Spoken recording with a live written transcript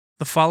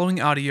The following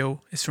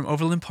audio is from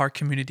Overland Park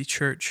Community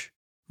Church.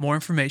 More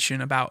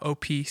information about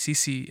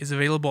OPCC is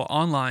available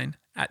online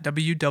at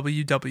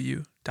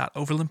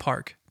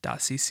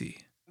www.overlandpark.cc.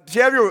 If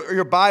you have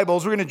your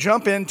Bibles, we're going to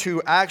jump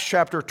into Acts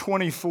chapter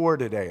 24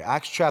 today.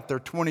 Acts chapter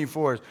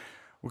 24.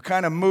 We're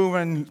kind of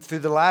moving through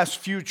the last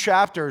few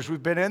chapters.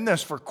 We've been in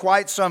this for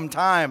quite some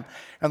time,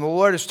 and the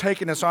Lord has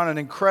taken us on an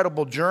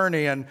incredible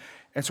journey. And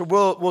so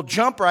we'll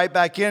jump right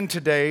back in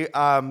today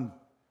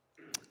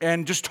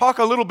and just talk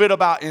a little bit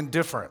about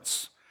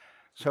indifference.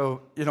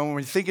 So, when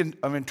we think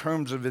in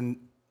terms of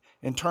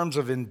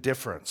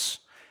indifference,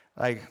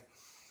 like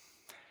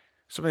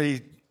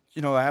somebody,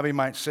 Abby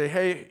might say,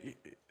 "Hey,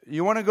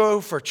 you want to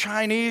go for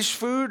Chinese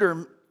food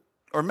or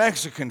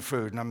Mexican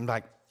food?" And I'm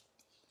like,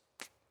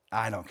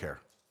 "I don't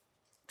care.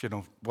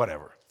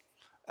 Whatever."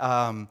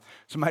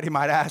 Somebody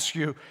might ask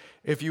you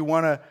if you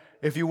want to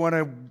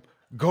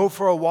go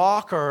for a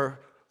walk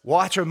or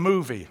watch a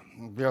movie.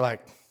 You're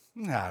like,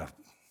 "Nah,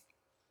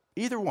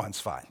 either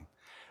one's fine."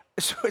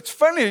 So it's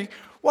funny.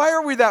 Why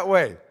are we that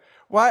way?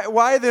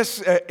 Why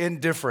this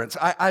indifference?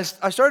 I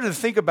started to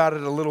think about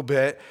it a little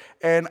bit,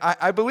 and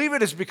I believe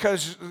it is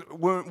because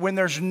when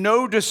there's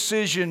no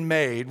decision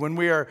made, when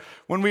we are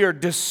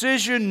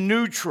decision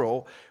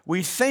neutral,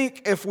 we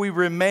think if we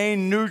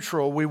remain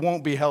neutral, we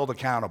won't be held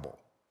accountable.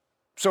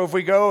 So if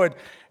we go and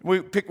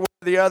we pick one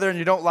or the other and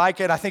you don't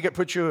like it, I think it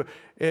puts you,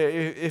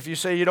 if you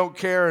say you don't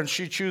care and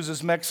she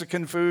chooses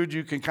Mexican food,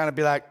 you can kind of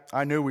be like,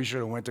 "I knew we should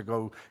have went to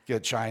go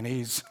get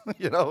Chinese."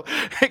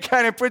 It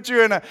kind of puts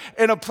you in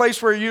a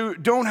place where you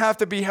don't have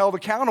to be held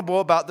accountable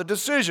about the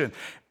decision.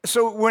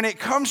 So when it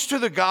comes to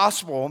the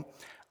gospel,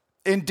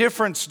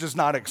 indifference does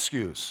not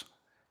excuse.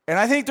 And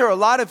I think there are a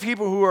lot of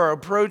people who are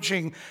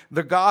approaching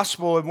the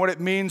gospel and what it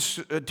means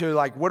to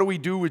what do we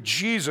do with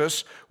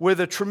Jesus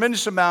with a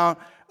tremendous amount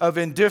of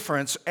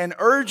indifference, and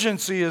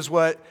urgency is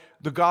what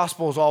the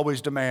gospel is always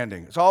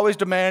demanding. It's always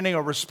demanding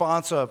a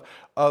response of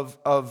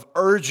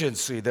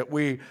urgency, that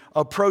we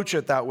approach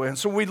it that way. And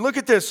so we look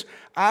at this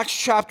Acts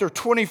chapter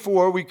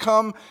 24, we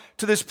come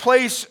to this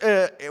place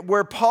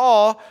where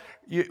Paul,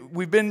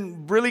 we've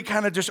been really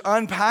kind of just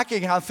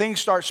unpacking how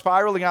things start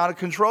spiraling out of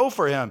control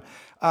for him.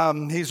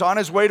 He's on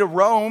his way to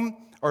Rome,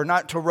 or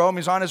not to Rome,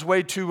 he's on his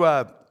way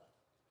to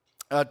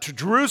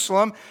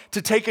Jerusalem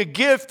to take a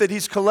gift that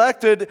he's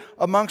collected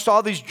amongst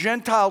all these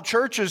Gentile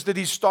churches that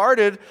he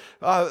started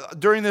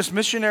during this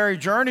missionary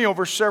journey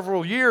over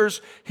several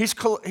years.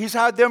 He's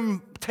had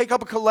them take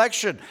up a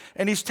collection,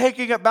 and he's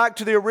taking it back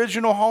to the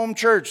original home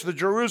church, the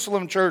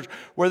Jerusalem church,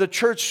 where the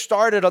church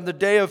started on the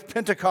day of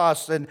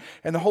Pentecost, and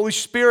the Holy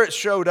Spirit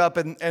showed up,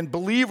 and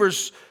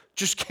believers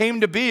just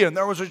came to be, and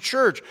there was a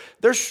church.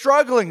 They're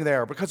struggling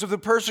there because of the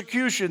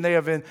persecution they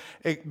have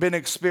been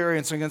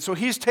experiencing. And so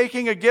he's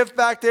taking a gift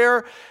back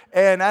there,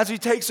 and as he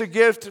takes a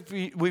gift,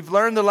 we've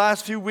learned the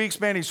last few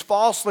weeks, man, he's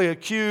falsely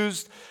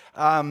accused.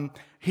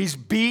 He's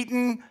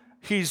beaten.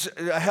 He's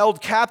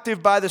held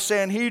captive by the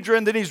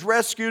Sanhedrin. Then he's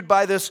rescued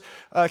by this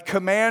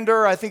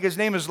commander. I think his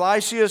name is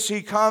Lysias.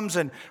 He comes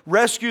and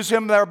rescues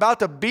him. They're about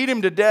to beat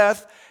him to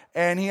death,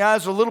 and he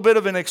has a little bit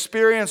of an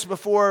experience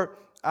before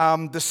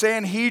the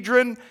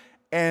Sanhedrin,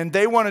 and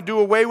they want to do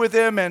away with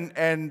him,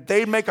 and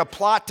they make a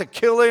plot to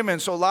kill him,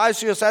 and so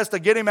Lysias has to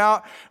get him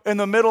out in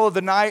the middle of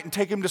the night and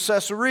take him to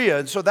Caesarea,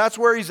 and so that's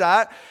where he's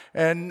at,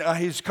 and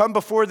he's come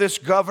before this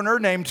governor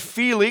named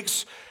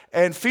Felix,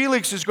 and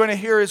Felix is going to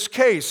hear his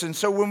case. And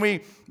so when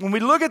we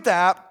look at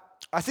that,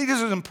 I think this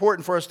is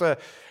important for us to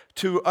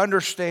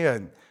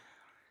understand,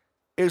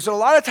 is a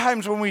lot of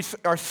times when we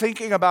are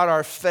thinking about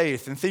our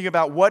faith and thinking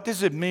about what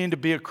does it mean to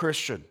be a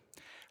Christian,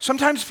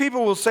 sometimes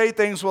people will say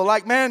things,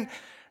 man,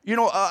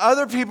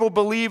 other people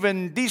believe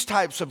in these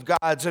types of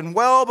gods, and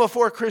well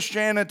before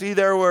Christianity,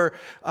 there were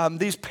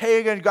these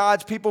pagan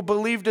gods. People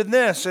believed in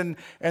this, and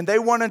they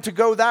wanted to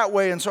go that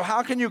way. And so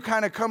how can you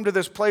kind of come to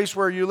this place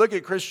where you look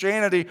at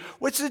Christianity?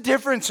 What's the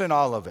difference in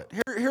all of it?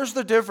 Here's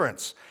the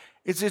difference.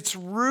 It's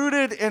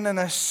rooted in an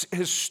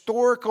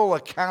historical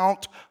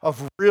account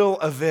of real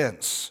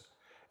events.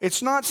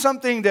 It's not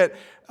something that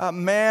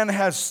man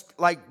has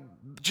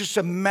just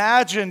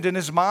imagined in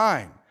his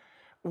mind.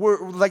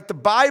 The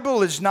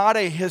Bible is not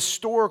a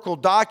historical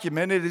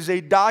document. It is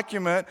a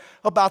document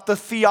about the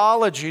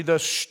theology, the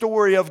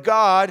story of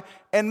God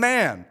and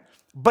man.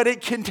 But it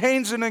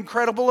contains an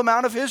incredible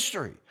amount of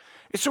history.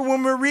 So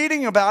when we're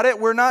reading about it,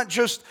 we're not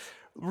just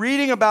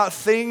reading about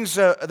things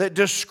that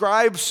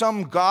describe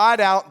some God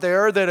out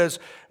there that is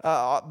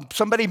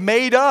somebody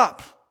made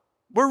up.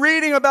 We're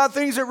reading about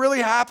things that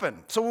really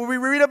happened. So when we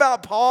read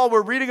about Paul,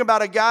 we're reading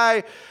about a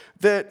guy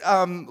that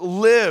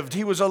lived.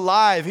 He was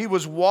alive. He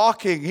was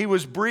walking.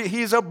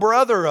 He's a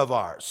brother of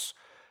ours.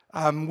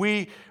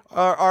 We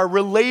are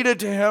related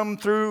to him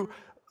through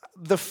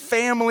the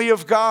family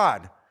of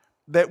God.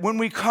 That when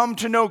we come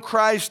to know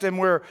Christ and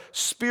we're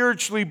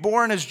spiritually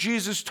born, as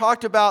Jesus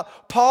talked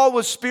about, Paul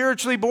was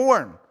spiritually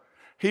born.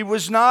 He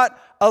was not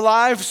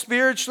alive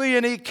spiritually,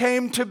 and he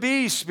came to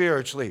be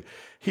spiritually.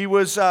 He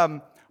was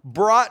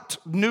brought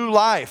new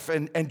life,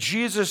 and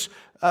Jesus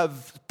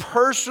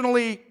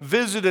personally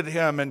visited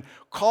him and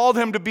called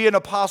him to be an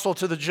apostle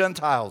to the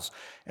Gentiles.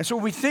 And so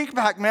we think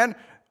back, man,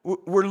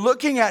 we're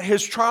looking at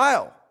his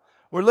trial.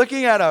 We're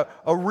looking at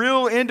a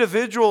real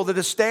individual that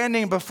is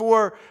standing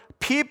before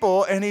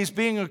people and he's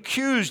being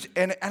accused.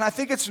 And I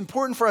think it's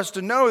important for us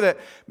to know that,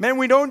 man,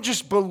 we don't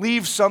just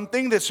believe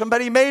something that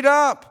somebody made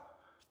up.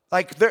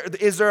 Like,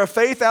 is there a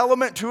faith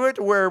element to it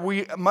where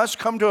we must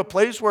come to a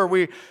place where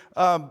we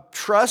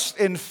trust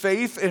in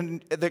faith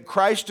and that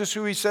Christ is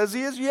who he says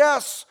he is?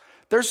 Yes,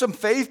 there's some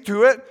faith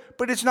to it,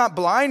 but it's not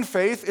blind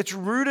faith. It's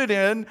rooted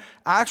in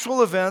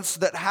actual events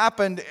that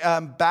happened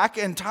back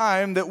in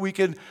time that we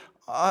can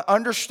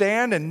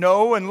understand and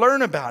know and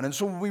learn about. And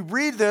so when we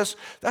read this,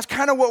 that's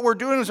kind of what we're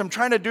doing. Is I'm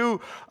trying to do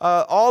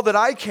all that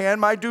I can,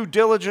 my due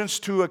diligence,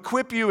 to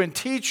equip you and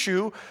teach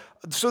you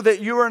so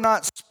that you are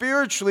not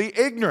spiritually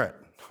ignorant.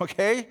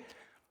 Okay?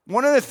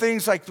 One of the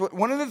things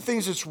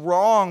that's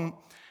wrong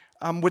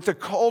with the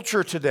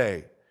culture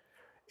today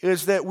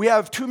is that we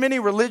have too many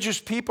religious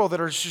people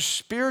that are just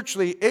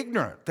spiritually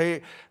ignorant.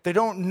 They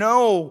don't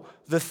know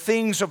the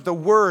things of the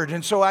Word.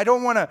 And so I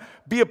don't want to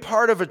be a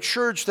part of a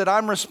church that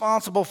I'm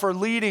responsible for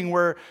leading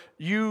where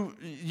you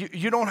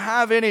don't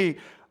have any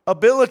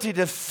ability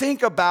to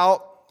think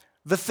about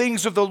the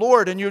things of the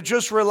Lord, and you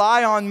just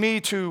rely on me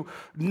to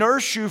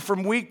nurse you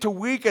from week to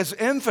week as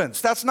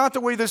infants. That's not the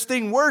way this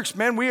thing works,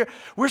 man.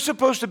 We're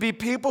supposed to be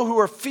people who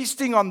are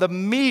feasting on the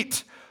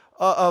meat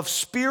of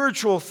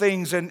spiritual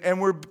things, and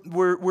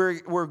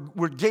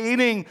we're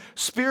gaining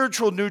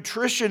spiritual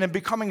nutrition and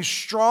becoming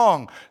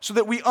strong so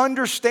that we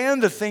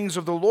understand the things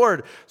of the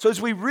Lord. So as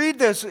we read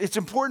this, it's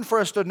important for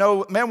us to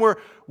know, man, we're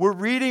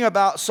reading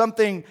about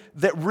something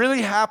that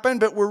really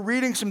happened, but we're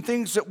reading some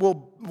things that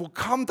will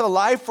come to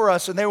life for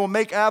us, and they will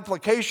make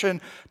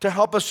application to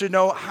help us to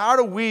know how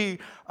do we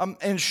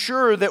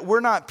ensure that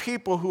we're not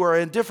people who are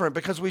indifferent,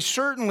 because we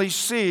certainly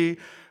see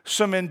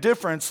some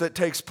indifference that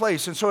takes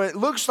place. And so it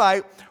looks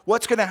like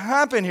what's going to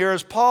happen here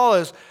is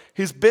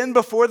he's been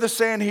before the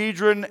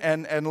Sanhedrin,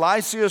 and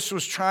Lysias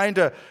was trying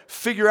to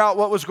figure out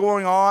what was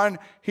going on.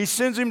 He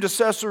sends him to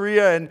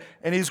Caesarea,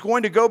 and he's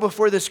going to go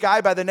before this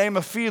guy by the name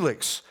of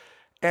Felix.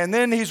 And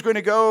then he's going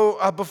to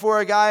go before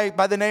a guy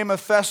by the name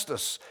of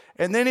Festus.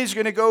 And then he's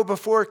going to go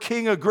before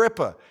King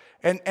Agrippa.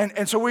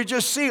 And so we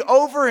just see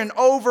over and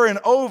over and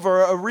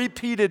over a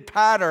repeated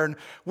pattern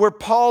where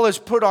Paul is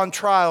put on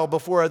trial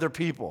before other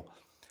people.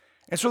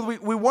 And so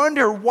we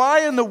wonder,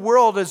 why in the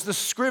world is the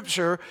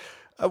scripture,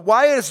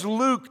 why is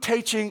Luke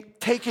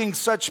taking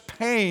such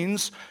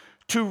pains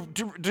to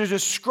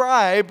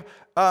describe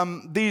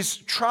these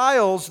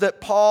trials that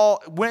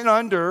Paul went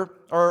under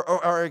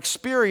or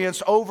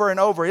experienced over and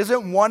over?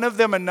 Isn't one of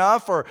them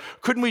enough, or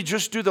couldn't we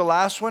just do the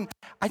last one?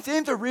 I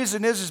think the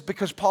reason is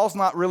because Paul's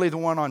not really the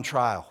one on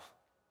trial.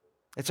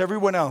 It's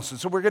everyone else. And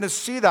so we're going to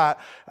see that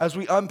as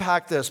we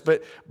unpack this.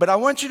 But I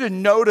want you to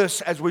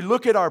notice, as we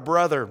look at our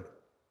brother,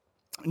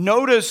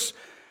 notice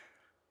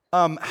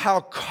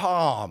how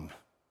calm.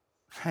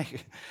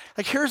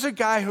 Like, here's a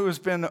guy who has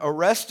been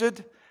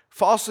arrested,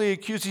 falsely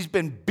accused. He's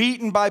been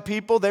beaten by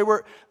people. They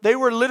were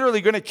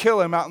literally going to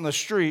kill him out in the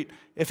street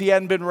if he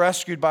hadn't been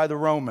rescued by the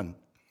Roman.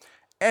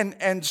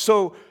 And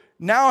so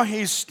now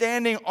he's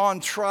standing on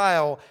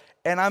trial.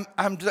 And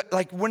I'm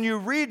like, when you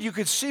read, you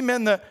could see,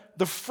 man,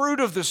 the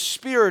fruit of the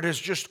Spirit is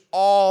just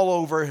all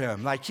over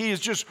him. Like, he is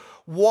just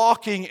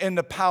walking in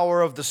the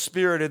power of the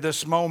Spirit at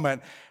this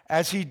moment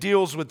as he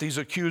deals with these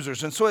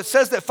accusers. And so it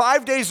says that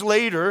 5 days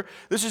later,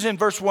 this is in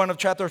verse 1 of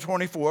chapter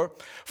 24,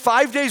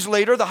 5 days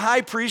later, the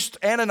high priest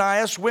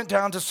Ananias went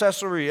down to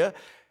Caesarea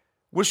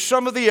with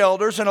some of the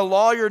elders and a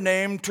lawyer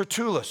named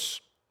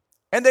Tertullus.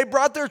 And they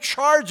brought their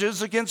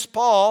charges against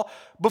Paul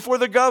before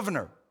the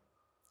governor.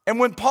 And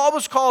when Paul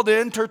was called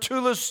in,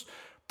 Tertullus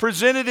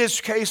presented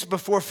his case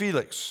before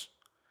Felix.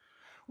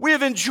 We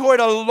have enjoyed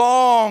a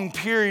long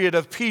period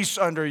of peace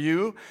under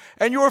you,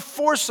 and your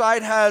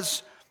foresight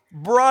has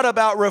brought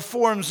about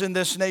reforms in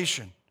this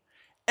nation.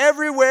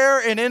 Everywhere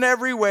and in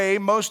every way,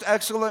 most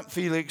excellent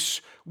Felix,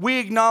 we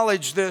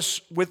acknowledge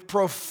this with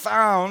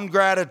profound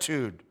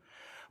gratitude.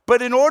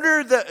 But in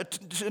order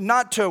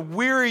not to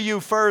weary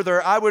you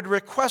further, I would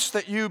request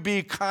that you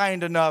be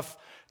kind enough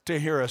to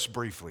hear us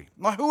briefly.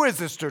 Now, who is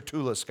this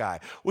Tertullus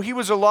guy? Well, he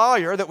was a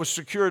lawyer that was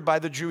secured by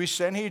the Jewish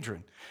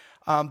Sanhedrin.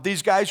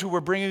 These guys who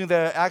were bringing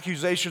the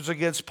accusations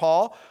against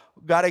Paul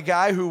got a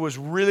guy who was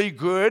really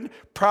good,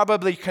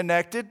 probably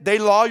connected. They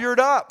lawyered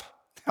up,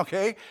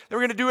 okay? They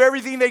were going to do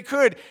everything they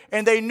could,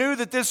 and they knew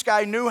that this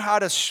guy knew how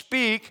to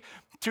speak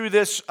to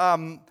this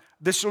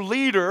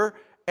leader,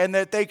 and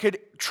that they could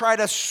try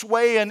to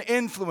sway and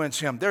influence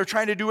him. They're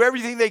trying to do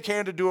everything they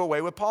can to do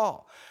away with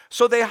Paul.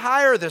 So they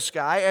hire this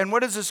guy, and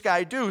what does this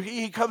guy do?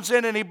 He comes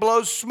in and he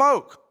blows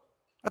smoke.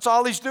 That's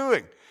all he's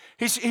doing.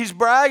 He's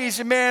bragging. He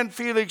said, man,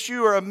 Felix,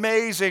 you are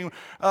amazing.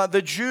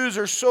 The Jews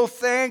are so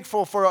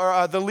thankful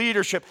for the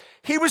leadership.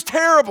 He was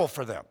terrible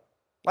for them.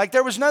 Like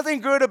there was nothing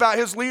good about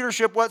his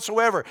leadership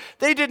whatsoever.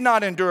 They did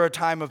not endure a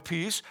time of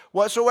peace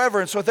whatsoever.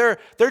 And so they're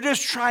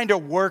just trying to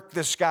work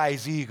this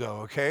guy's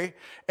ego, okay?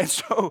 And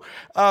so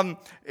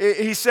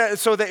he said,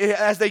 so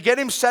as they get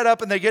him set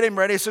up and they get him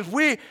ready, he says,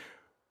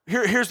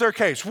 here's their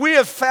case. We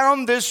have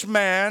found this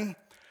man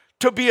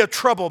to be a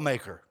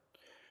troublemaker,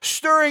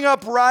 stirring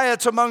up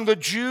riots among the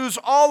Jews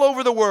all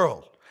over the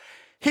world.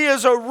 He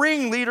is a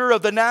ringleader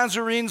of the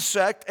Nazarene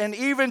sect and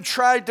even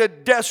tried to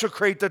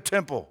desecrate the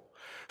temple.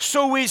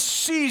 So we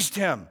seized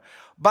him.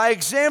 By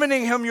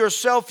examining him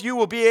yourself, you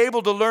will be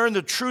able to learn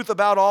the truth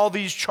about all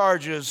these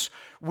charges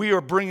we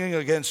are bringing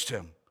against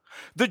him.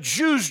 The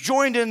Jews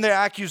joined in the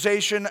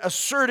accusation,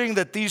 asserting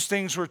that these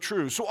things were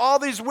true. So all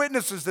these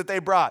witnesses that they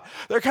brought,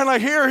 they're kind of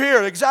like,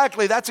 here,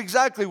 exactly. That's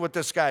exactly what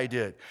this guy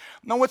did.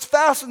 Now what's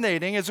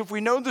fascinating is if we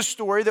know the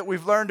story that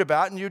we've learned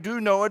about, and you do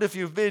know it if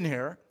you've been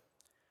here,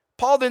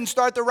 Paul didn't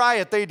start the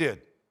riot, they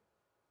did.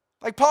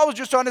 Like Paul was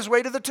just on his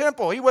way to the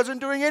temple. He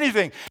wasn't doing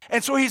anything.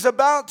 And so he's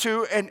about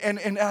to,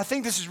 and I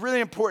think this is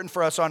really important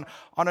for us on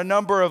a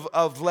number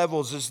of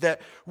levels, is that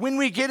when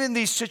we get in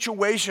these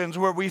situations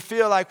where we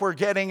feel like we're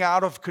getting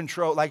out of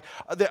control, like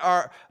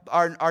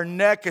our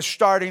neck is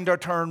starting to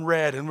turn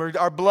red and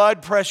our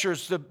blood pressure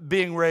is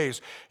being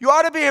raised, you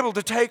ought to be able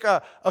to take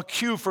a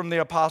cue from the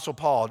Apostle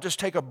Paul. Just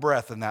take a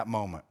breath in that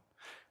moment.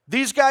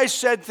 These guys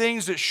said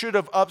things that should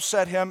have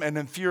upset him and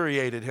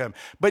infuriated him,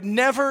 but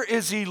never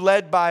is he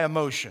led by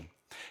emotion.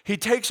 He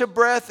takes a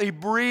breath, he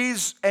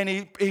breathes, and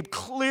he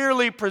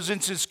clearly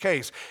presents his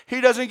case.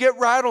 He doesn't get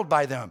rattled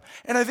by them.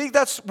 And I think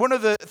that's one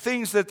of the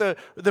things that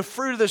the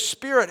fruit of the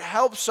Spirit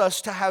helps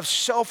us to have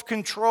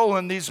self-control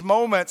in these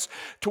moments,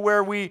 to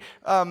where we,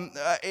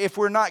 if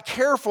we're not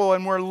careful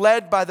and we're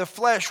led by the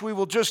flesh, we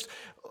will just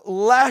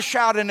lash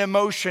out in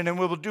emotion and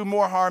we will do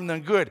more harm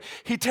than good.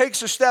 He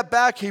takes a step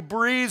back, he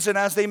breathes, and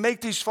as they make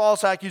these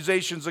false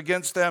accusations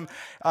against them,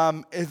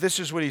 this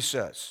is what he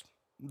says.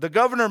 The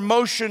governor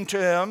motioned to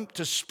him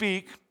to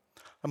speak,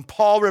 and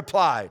Paul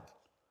replied,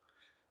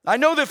 I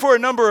know that for a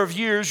number of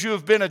years you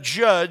have been a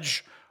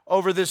judge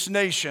over this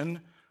nation,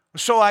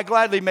 so I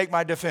gladly make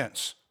my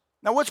defense.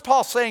 Now, what's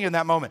Paul saying in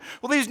that moment?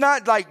 Well, he's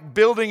not like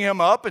building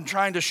him up and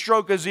trying to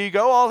stroke his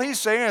ego. All he's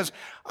saying is,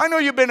 I know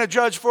you've been a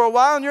judge for a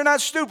while, and you're not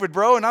stupid,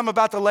 bro, and I'm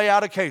about to lay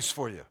out a case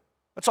for you.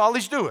 That's all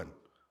he's doing.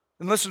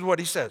 And listen to what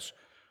he says.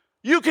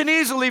 You can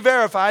easily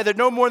verify that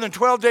no more than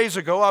 12 days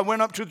ago I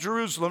went up to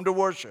Jerusalem to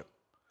worship.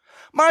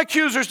 My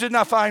accusers did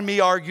not find me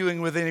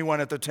arguing with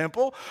anyone at the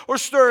temple or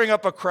stirring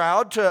up a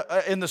crowd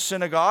in the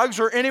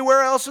synagogues or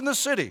anywhere else in the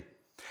city.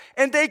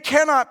 And they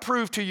cannot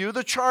prove to you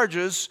the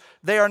charges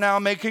they are now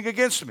making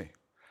against me.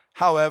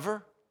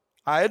 However,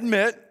 I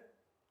admit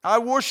I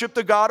worship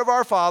the God of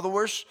our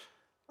fathers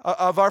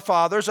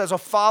as a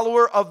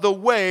follower of the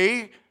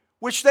way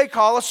which they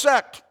call a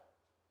sect.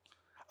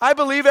 I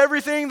believe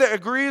everything that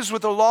agrees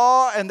with the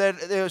law and that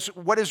is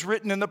what is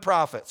written in the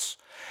prophets.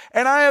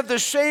 And I have the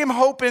same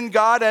hope in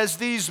God as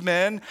these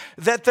men,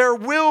 that there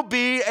will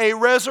be a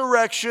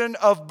resurrection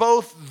of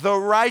both the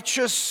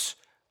righteous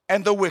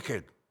and the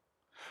wicked.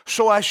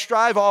 So I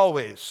strive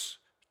always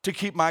to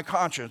keep my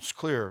conscience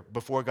clear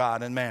before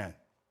God and man.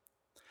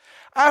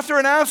 After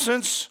an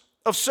absence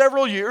of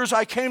several years,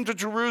 I came to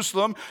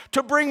Jerusalem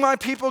to bring my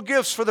people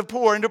gifts for the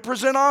poor and to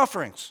present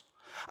offerings.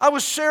 I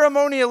was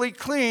ceremonially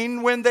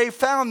clean when they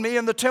found me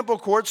in the temple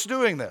courts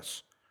doing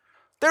this.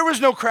 There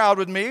was no crowd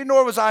with me,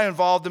 nor was I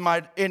involved in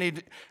any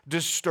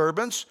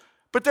disturbance.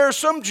 But there are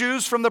some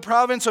Jews from the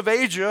province of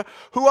Asia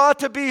who ought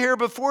to be here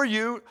before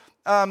you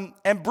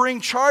and bring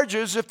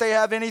charges if they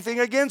have anything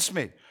against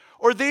me.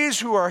 Or these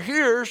who are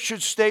here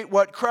should state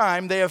what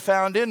crime they have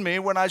found in me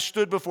when I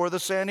stood before the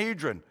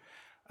Sanhedrin.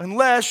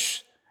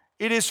 Unless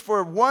it is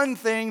for one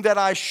thing that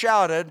I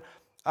shouted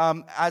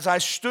as I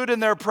stood in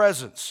their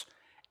presence.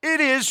 It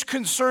is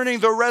concerning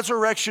the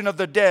resurrection of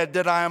the dead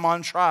that I am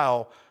on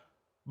trial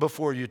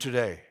before you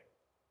today.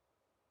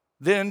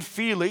 Then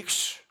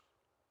Felix,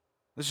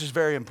 this is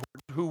very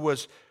important, who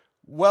was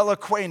well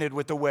acquainted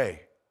with the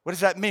way. What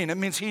does that mean? It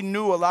means he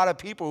knew a lot of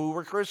people who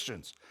were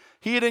Christians.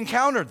 He had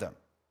encountered them.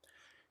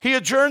 He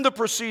adjourned the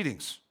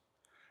proceedings.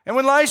 And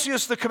when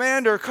Lysias the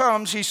commander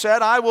comes, he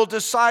said, I will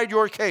decide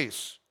your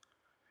case.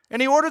 And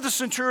he ordered the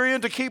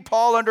centurion to keep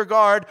Paul under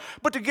guard,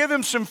 but to give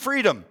him some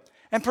freedom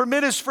and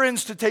permit his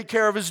friends to take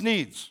care of his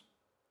needs.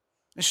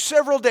 And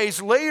several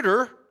days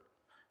later,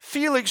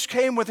 Felix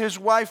came with his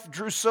wife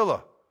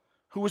Drusilla,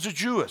 who was a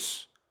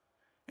Jewess.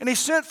 And he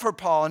sent for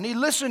Paul, and he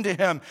listened to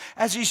him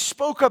as he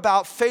spoke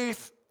about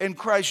faith in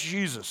Christ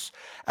Jesus.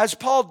 As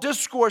Paul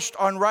discoursed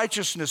on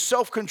righteousness,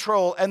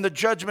 self-control, and the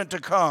judgment to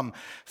come,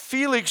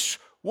 Felix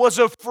was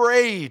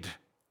afraid.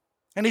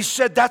 And he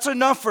said, that's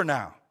enough for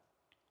now.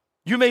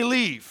 You may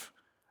leave.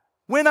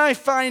 When I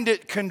find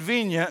it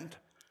convenient,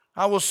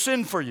 I will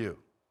send for you.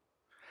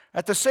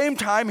 At the same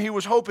time, he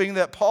was hoping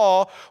that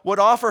Paul would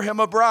offer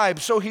him a bribe,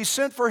 so he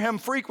sent for him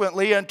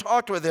frequently and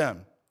talked with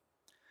him.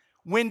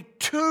 When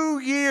 2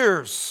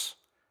 years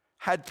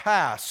had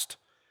passed,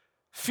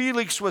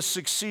 Felix was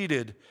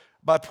succeeded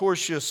by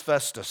Porcius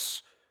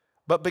Festus.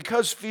 But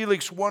because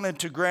Felix wanted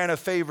to grant a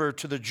favor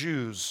to the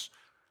Jews,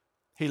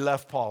 he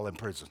left Paul in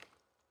prison.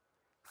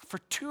 For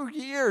 2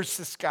 years,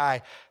 this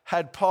guy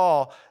had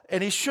Paul,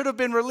 and he should have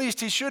been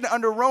released.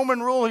 Under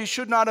Roman rule, he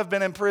should not have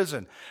been in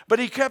prison. But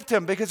he kept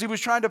him because he was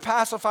trying to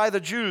pacify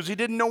the Jews. He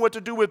didn't know what to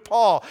do with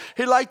Paul.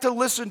 He liked to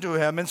listen to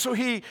him, and so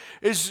he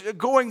is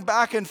going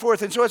back and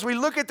forth. And so as we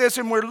look at this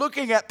and we're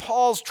looking at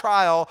Paul's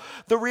trial,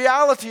 the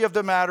reality of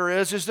the matter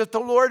is that the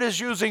Lord is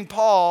using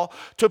Paul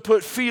to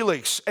put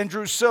Felix and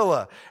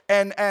Drusilla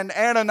and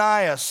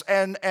Ananias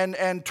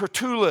and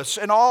Tertullus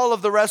and all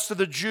of the rest of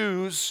the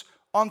Jews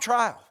on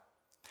trial.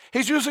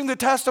 He's using the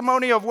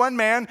testimony of one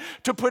man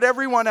to put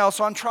everyone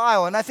else on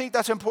trial. And I think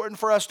that's important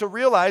for us to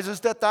realize, is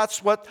that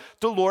that's what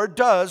the Lord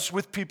does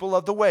with people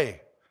of the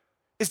way,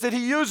 is that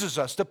he uses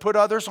us to put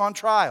others on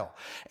trial.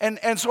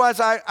 And so as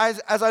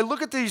I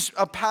look at these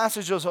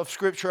passages of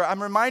Scripture,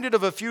 I'm reminded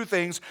of a few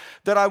things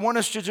that I want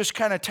us to just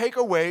kind of take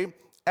away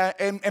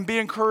and be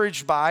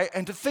encouraged by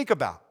and to think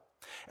about.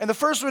 And the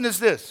first one is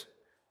this,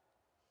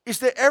 is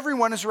that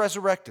everyone is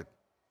resurrected.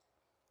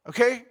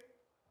 Okay?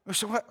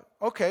 So what?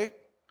 Okay.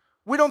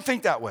 We don't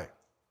think that way.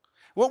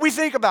 What we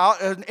think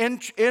about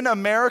in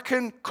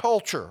American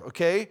culture,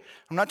 okay?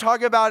 I'm not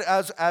talking about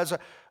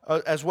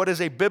as what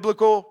is a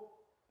biblical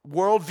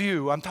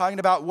worldview. I'm talking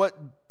about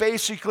what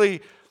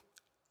basically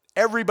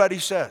everybody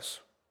says.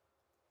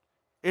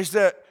 Is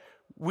that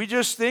we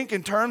just think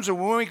in terms of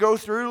when we go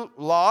through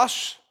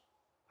loss,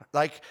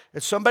 like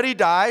if somebody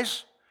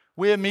dies,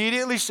 we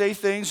immediately say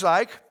things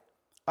like,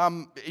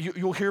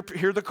 you'll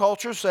hear the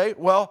culture say,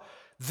 well,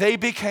 they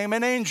became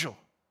an angel.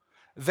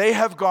 They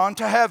have gone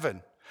to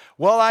heaven.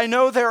 Well, I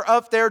know they're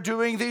up there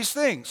doing these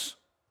things.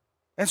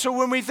 And so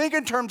when we think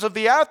in terms of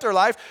the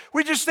afterlife,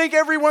 we just think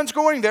everyone's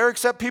going there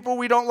except people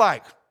we don't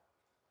like.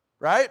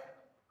 Right?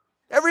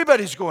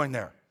 Everybody's going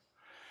there.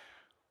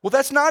 Well,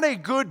 that's not a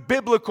good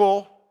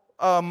biblical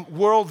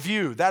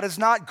worldview. That is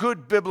not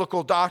good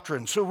biblical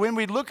doctrine. So when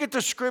we look at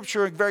the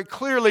Scripture very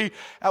clearly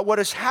at what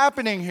is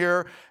happening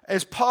here,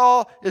 as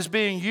Paul is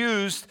being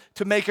used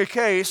to make a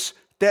case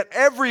that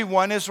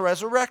everyone is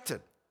resurrected.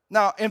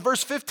 Now, in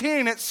verse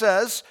 15, it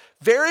says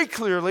very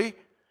clearly,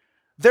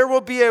 there will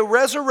be a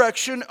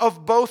resurrection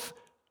of both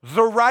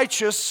the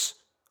righteous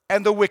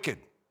and the wicked.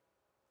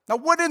 Now,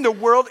 what in the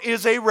world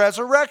is a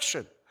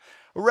resurrection?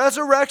 A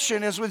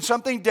resurrection is when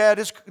something dead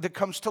that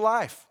comes to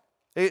life.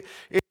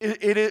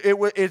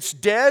 It's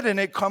dead and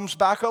it comes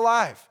back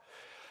alive.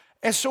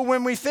 And so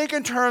when we think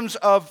in terms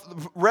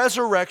of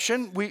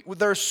resurrection,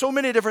 there are so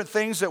many different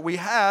things that we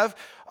have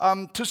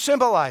to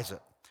symbolize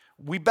it.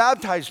 We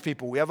baptize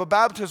people. We have a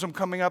baptism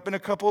coming up in a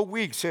couple of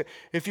weeks.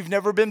 If you've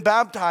never been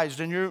baptized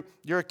and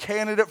you're a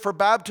candidate for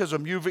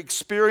baptism, you've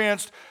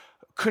experienced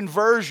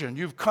conversion,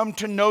 you've come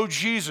to know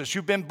Jesus,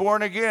 you've been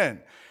born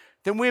again,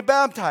 then we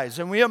baptize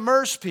and we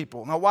immerse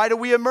people. Now, why do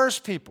we immerse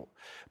people?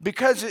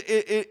 Because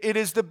it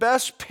is the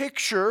best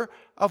picture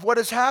of what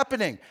is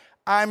happening.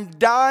 I'm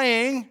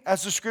dying,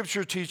 as the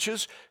Scripture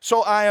teaches,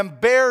 so I am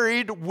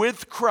buried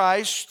with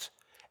Christ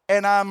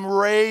and I'm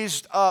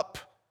raised up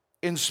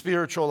in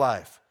spiritual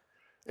life.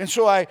 And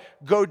so I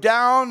go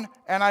down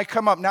and I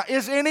come up. Now,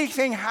 is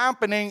anything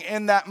happening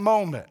in that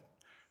moment?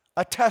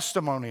 A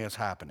testimony is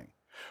happening.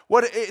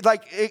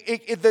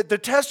 The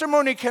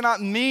testimony cannot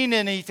mean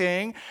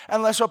anything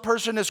unless a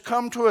person has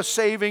come to a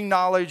saving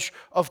knowledge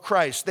of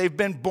Christ. They've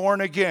been born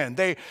again.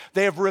 They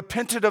have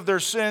repented of their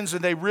sins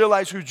and they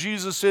realize who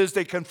Jesus is.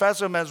 They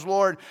confess Him as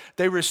Lord.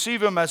 They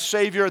receive Him as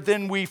Savior.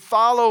 Then we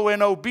follow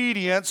in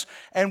obedience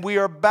and we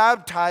are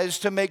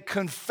baptized to make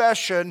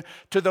confession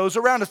to those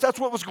around us.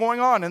 That's what was going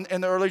on in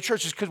the early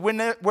churches, because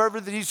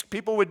wherever these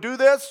people would do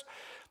this,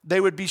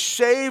 they would be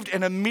saved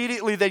and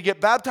immediately they'd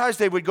get baptized.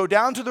 They would go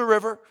down to the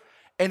river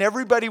and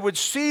everybody would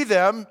see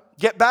them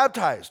get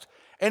baptized.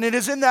 And it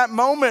is in that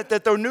moment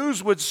that the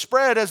news would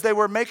spread as they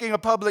were making a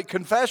public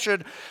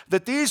confession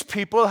that these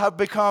people have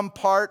become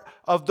part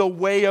of the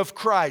way of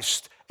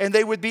Christ. And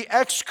they would be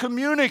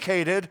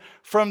excommunicated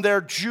from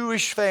their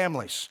Jewish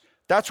families.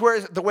 That's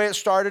the way it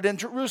started in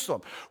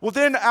Jerusalem. Well,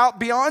 then out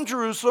beyond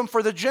Jerusalem,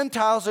 for the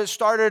Gentiles, it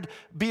started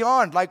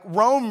beyond. Like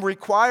Rome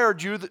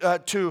required you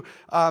to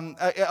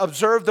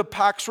observe the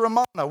Pax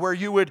Romana, where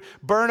you would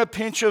burn a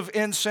pinch of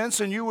incense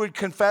and you would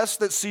confess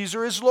that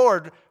Caesar is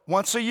Lord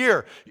once a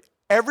year.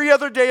 Every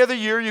other day of the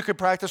year, you could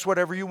practice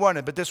whatever you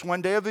wanted, but this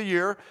one day of the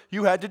year,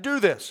 you had to do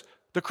this.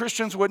 The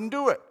Christians wouldn't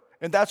do it.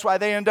 And that's why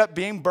they end up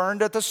being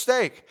burned at the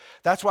stake.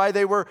 That's why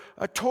they were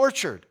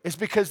tortured. It's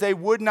because they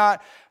would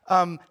not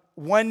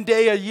one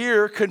day a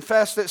year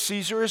confess that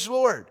Caesar is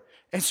Lord.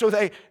 And so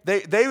they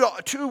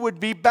too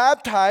would be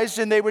baptized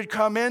and they would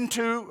come in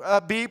to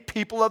be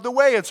people of the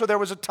way. And so there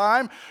was a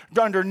time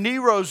under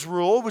Nero's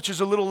rule, which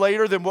is a little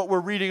later than what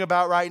we're reading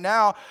about right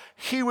now.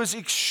 He was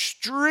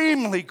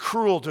extremely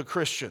cruel to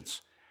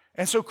Christians.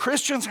 And so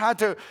Christians had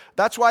to,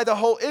 that's why the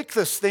whole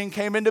ichthus thing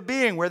came into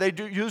being, where they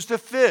used a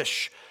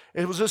fish.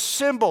 It was a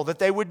symbol that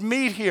they would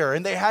meet here,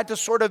 and they had to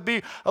sort of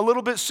be a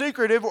little bit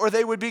secretive or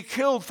they would be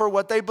killed for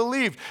what they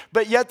believed.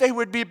 But yet they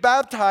would be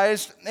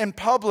baptized in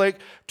public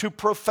to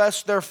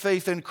profess their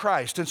faith in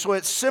Christ. And so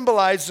it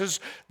symbolizes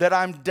that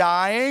I'm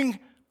dying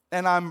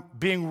and I'm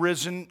being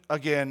risen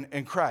again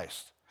in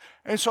Christ.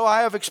 And so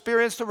I have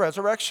experienced the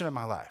resurrection in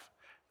my life.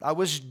 I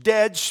was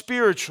dead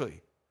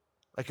spiritually.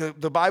 Like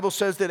the Bible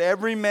says that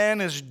every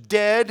man is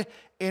dead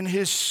in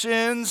his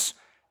sins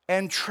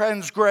and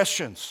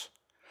transgressions.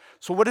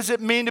 So what does it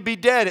mean to be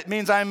dead? It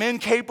means I'm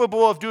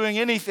incapable of doing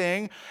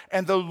anything,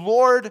 and the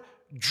Lord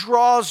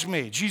draws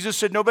me. Jesus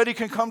said nobody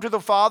can come to the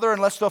Father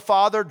unless the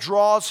Father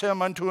draws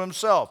him unto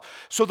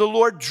himself. So the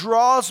Lord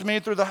draws me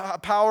through the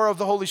power of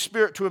the Holy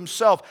Spirit to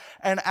himself.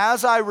 And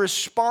as I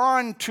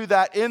respond to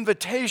that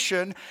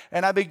invitation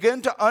and I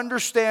begin to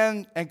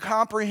understand and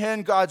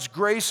comprehend God's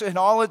grace in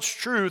all its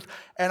truth,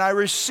 and I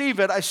receive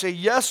it, I say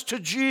yes to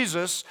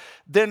Jesus,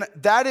 then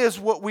that is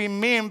what we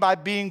mean by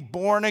being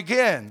born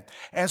again.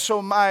 And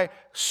so my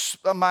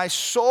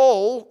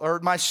soul, or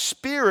my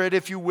spirit,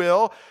 if you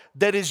will,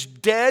 that is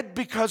dead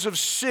because of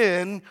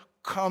sin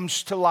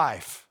comes to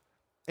life.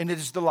 And it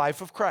is the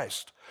life of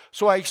Christ.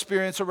 So I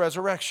experience a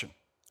resurrection.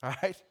 All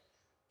right?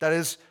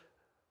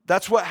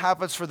 That's what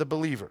happens for the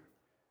believer.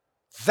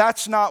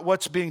 That's not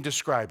what's being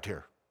described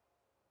here.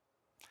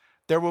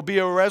 There will be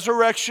a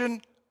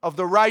resurrection of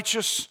the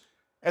righteous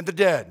and the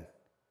dead.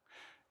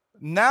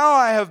 Now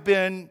I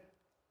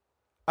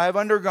have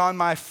undergone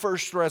my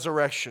first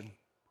resurrection.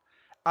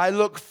 I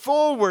look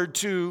forward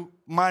to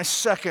my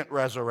second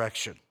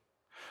resurrection.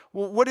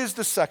 Well, what is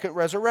the second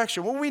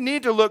resurrection? Well, we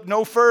need to look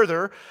no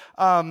further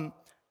than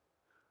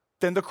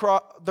the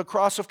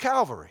cross of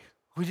Calvary.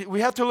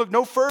 We have to look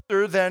no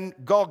further than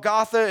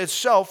Golgotha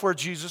itself, where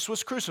Jesus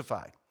was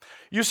crucified.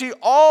 You see,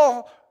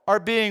 all are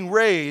being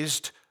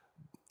raised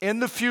in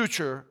the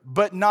future,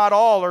 but not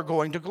all are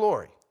going to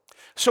glory.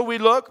 So we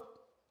look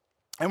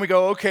and we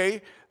go,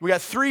 okay, we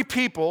got three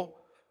people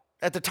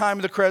at the time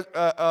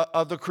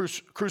of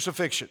the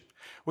crucifixion.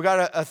 We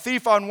got a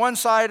thief on one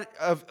side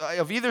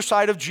of either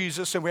side of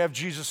Jesus, and we have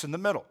Jesus in the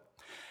middle.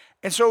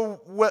 And so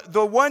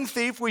the one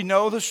thief, we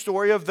know the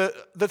story of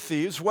the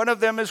thieves. One of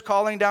them is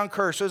calling down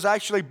curses.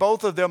 Actually,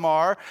 both of them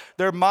are.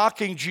 They're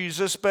mocking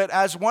Jesus. But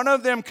as one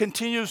of them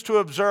continues to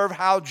observe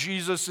how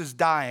Jesus is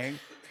dying,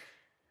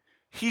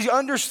 he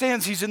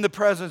understands he's in the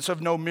presence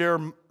of no mere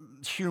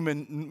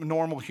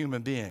normal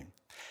human being.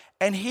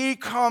 And he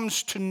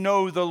comes to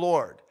know the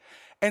Lord.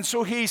 And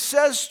so he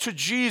says to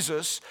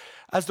Jesus,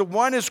 as the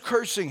one is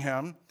cursing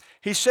him,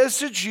 he says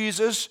to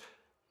Jesus,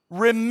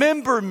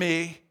 "Remember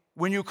me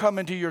when you come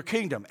into your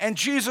kingdom." And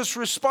Jesus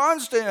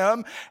responds to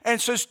him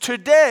and says,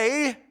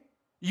 "Today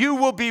you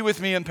will be with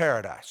me in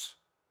paradise."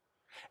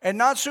 And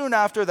not soon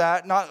after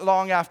that, not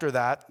long after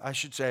that, I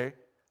should say,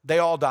 they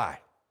all die.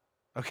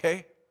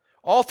 Okay?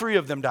 All three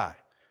of them die.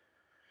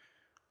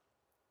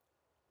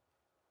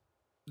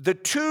 The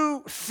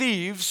two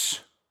thieves,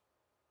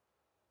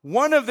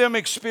 one of them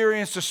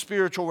experienced a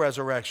spiritual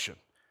resurrection.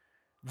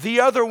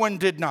 The other one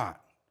did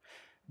not.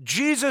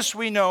 Jesus,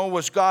 we know,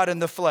 was God in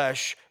the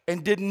flesh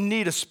and didn't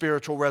need a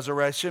spiritual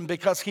resurrection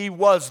because he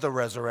was the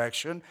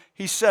resurrection.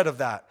 He said of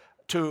that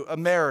to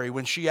Mary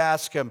when she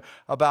asked him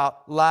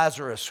about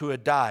Lazarus who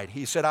had died.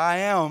 He said, "I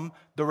am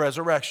the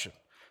resurrection."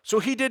 So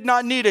he did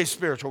not need a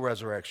spiritual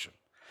resurrection.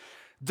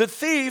 The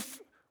thief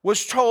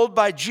was told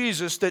by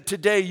Jesus that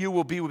today you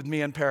will be with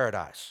me in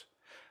paradise.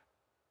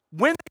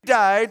 When he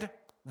died,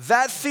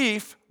 that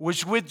thief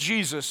was with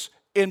Jesus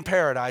in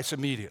paradise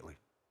immediately.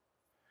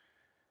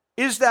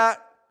 Is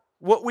that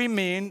what we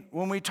mean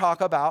when we talk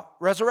about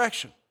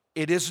resurrection?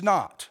 It is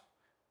not.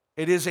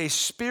 It is a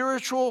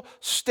spiritual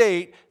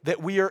state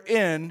that we are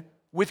in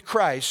with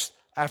Christ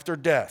after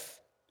death.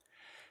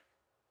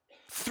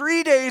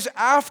 3 days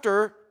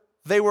after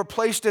they were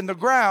placed in the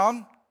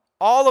ground,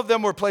 all of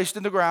them were placed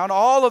in the ground,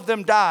 all of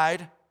them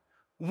died,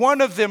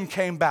 one of them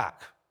came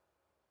back.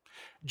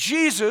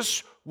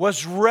 Jesus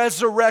was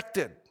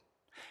resurrected.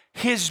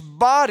 His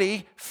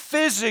body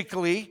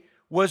physically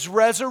was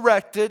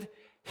resurrected.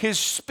 His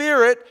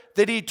spirit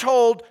that he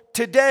told,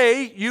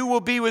 "Today you will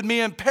be with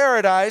me in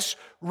paradise,"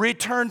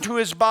 returned to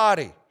his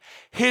body.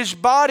 His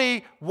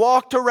body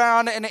walked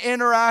around and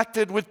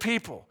interacted with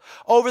people.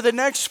 Over the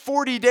next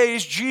 40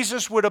 days,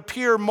 Jesus would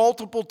appear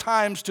multiple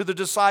times to the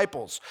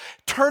disciples,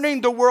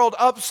 turning the world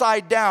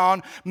upside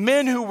down.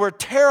 Men who were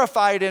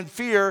terrified in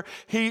fear,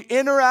 he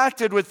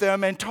interacted with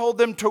them and told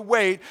them to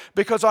wait,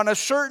 because on a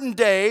certain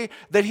day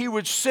that he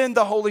would send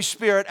the Holy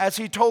Spirit, as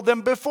he told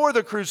them before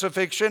the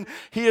crucifixion,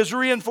 he is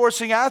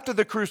reinforcing after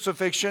the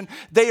crucifixion.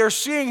 They are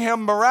seeing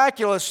him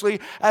miraculously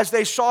as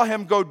they saw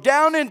him go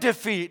down in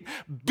defeat,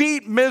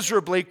 beat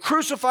miserably,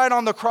 crucified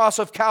on the cross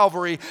of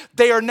Calvary.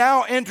 They are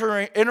now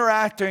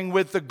interacting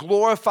with the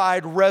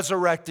glorified,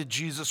 resurrected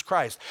Jesus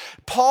Christ.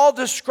 Paul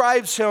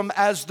describes him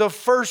as the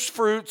first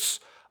fruits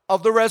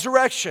of the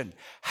resurrection.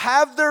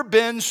 Have there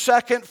been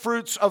second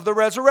fruits of the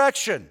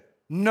resurrection?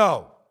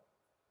 No.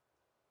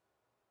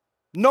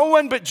 No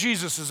one but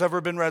Jesus has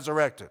ever been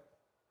resurrected.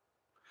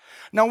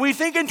 Now we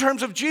think in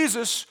terms of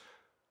Jesus,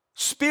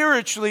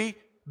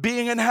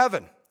 being in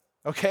heaven,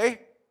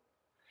 okay?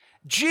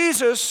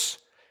 Jesus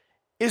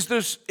is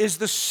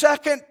the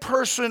second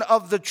person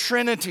of the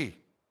Trinity.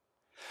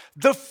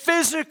 The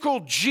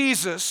physical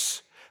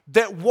Jesus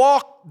that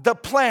walked the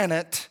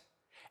planet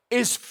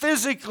is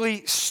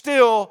physically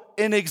still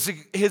in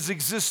his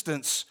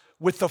existence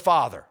with the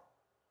Father.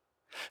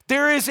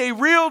 There is a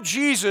real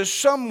Jesus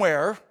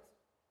somewhere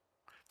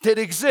that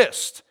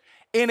exists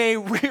in a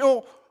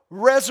real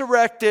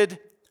resurrected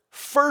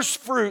first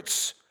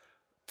fruits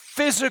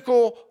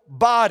physical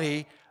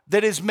body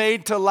that is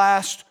made to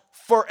last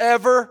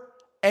forever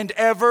and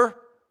ever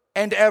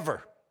and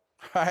ever,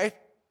 right?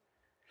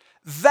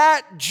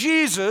 That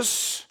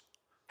Jesus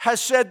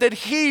has said that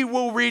he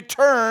will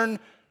return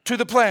to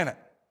the planet.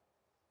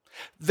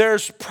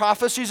 There's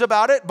prophecies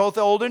about it, both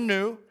old and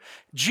new.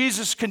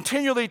 Jesus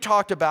continually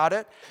talked about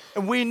it,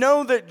 and we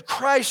know that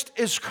Christ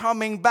is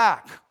coming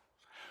back.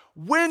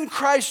 When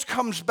Christ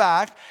comes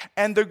back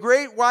and the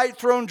great white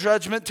throne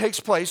judgment takes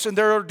place, and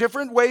there are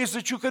different ways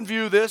that you can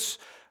view this,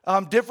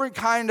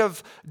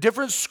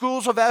 different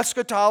schools of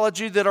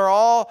eschatology that are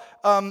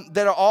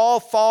all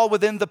fall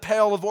within the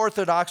pale of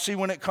orthodoxy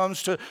when it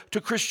comes to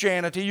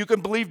Christianity. You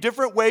can believe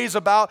different ways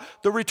about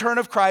the return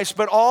of Christ,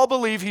 but all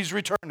believe he's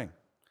returning.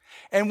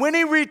 And when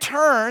he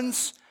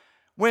returns,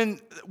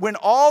 when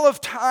all of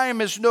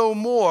time is no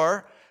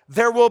more,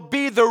 there will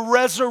be the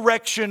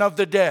resurrection of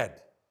the dead.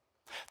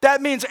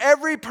 That means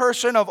every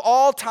person of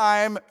all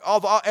time,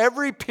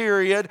 every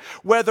period,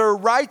 whether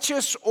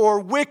righteous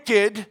or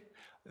wicked,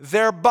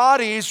 their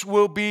bodies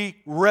will be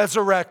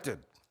resurrected.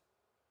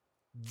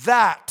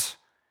 That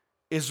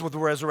is what the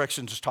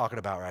resurrection is talking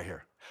about right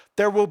here.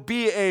 There will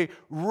be a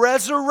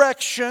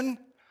resurrection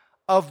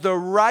of the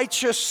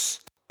righteous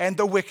and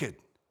the wicked.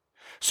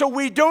 So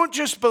we don't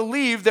just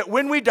believe that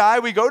when we die,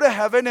 we go to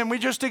heaven and we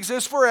just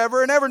exist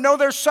forever and ever. No,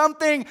 there's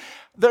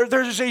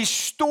a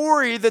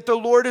story that the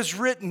Lord has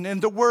written in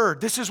the Word.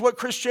 This is what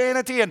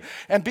Christianity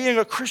and being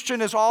a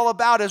Christian is all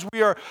about, as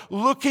we are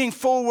looking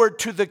forward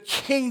to the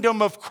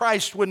kingdom of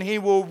Christ when he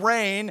will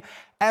reign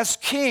as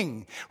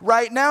king.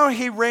 Right now,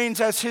 he reigns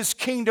as his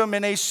kingdom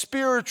in a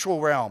spiritual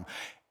realm.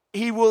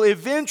 He will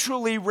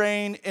eventually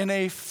reign in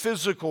a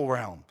physical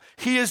realm.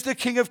 He is the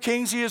King of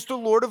Kings, he is the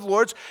Lord of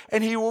Lords,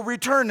 and he will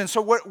return. And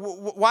so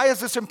why is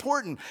this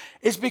important?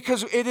 It's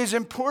because it is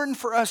important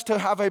for us to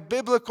have a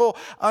biblical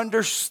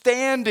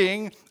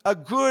understanding, a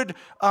good,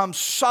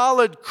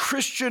 solid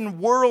Christian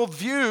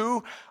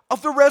worldview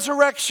of the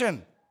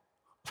resurrection.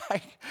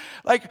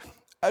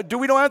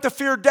 We don't have to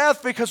fear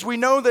death because we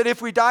know that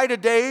if we die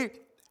today,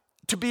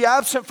 to be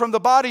absent from the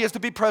body is to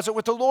be present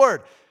with the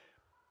Lord.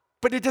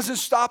 But it doesn't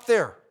stop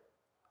there.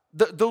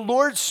 The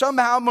Lord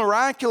somehow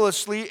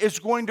miraculously is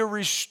going to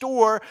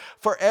restore,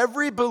 for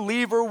every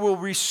believer will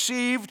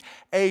receive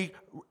an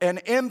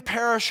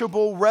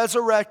imperishable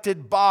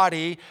resurrected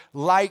body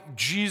like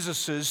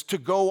Jesus's to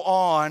go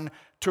on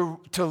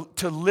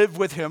to live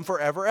with him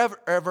forever,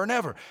 ever and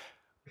ever.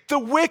 The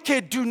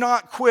wicked do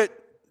not quit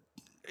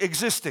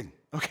existing,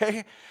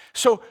 okay?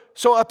 So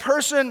a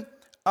person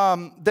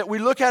that we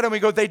look at and we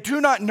go, they do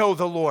not know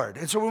the Lord.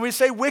 And so when we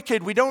say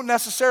wicked, we don't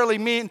necessarily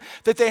mean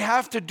that they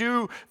have to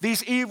do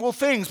these evil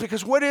things,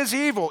 because what is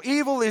evil?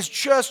 Evil is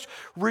just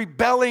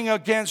rebelling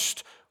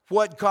against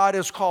what God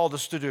has called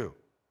us to do.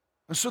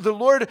 And so the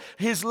Lord,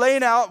 he's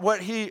laying out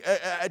what he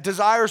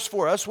desires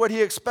for us, what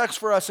he expects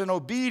for us in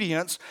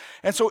obedience.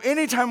 And so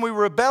anytime we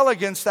rebel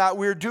against that,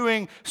 we're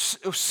doing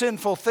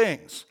sinful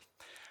things.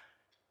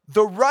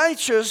 The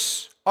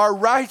righteous are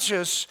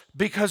righteous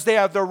because they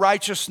have the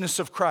righteousness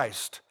of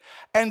Christ.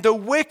 And the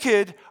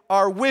wicked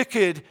are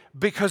wicked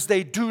because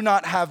they do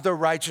not have the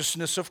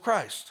righteousness of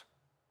Christ.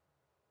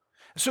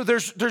 So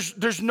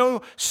there's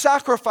no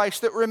sacrifice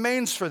that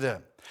remains for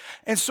them.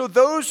 And so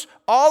those,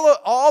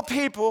 all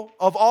people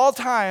of all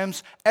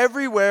times,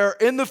 everywhere,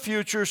 in the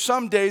future,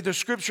 someday, the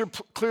scripture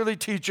clearly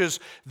teaches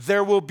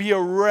there will be a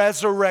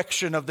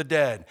resurrection of the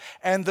dead.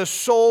 And the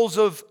souls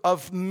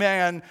of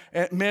men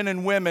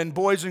and women,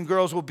 boys and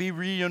girls, will be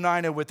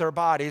reunited with their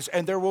bodies.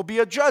 And there will be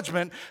a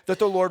judgment that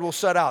the Lord will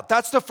set out.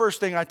 That's the first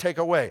thing I take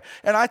away.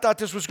 And I thought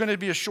this was going to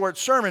be a short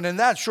sermon, and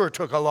that sure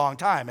took a long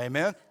time,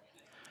 amen?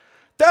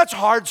 That's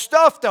hard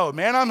stuff, though,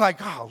 man. I'm like,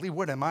 golly,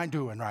 what am I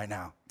doing right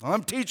now? Well,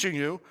 I'm teaching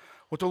you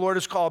what the Lord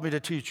has called me to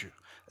teach you.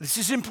 This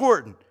is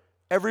important.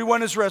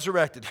 Everyone is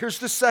resurrected. Here's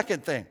the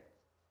second thing.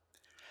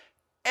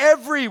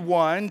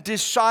 Everyone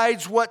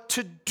decides what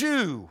to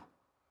do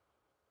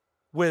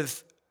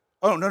with,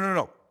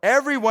 no.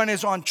 Everyone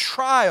is on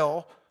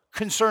trial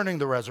concerning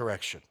the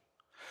resurrection.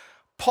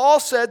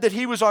 Paul said that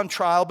he was on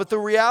trial, but the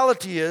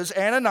reality is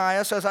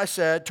Ananias, as I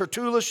said,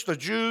 Tertullus, the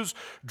Jews,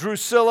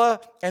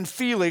 Drusilla, and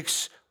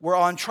Felix were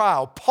on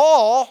trial.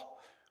 Paul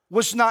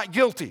was not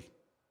guilty.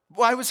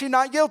 Why was he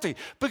not guilty?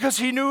 Because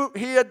he knew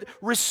he had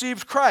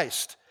received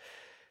Christ.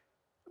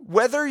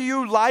 Whether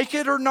you like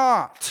it or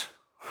not,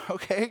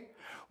 okay?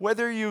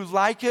 Whether you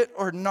like it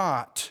or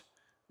not,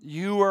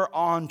 you are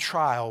on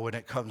trial when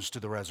it comes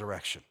to the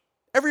resurrection.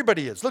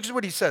 Everybody is. Look at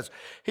what he says.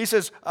 He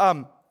says,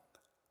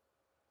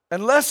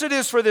 unless it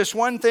is for this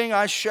one thing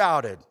I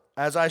shouted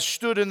as I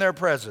stood in their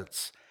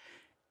presence.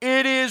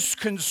 It is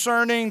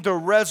concerning the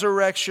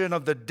resurrection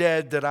of the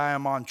dead that I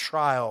am on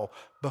trial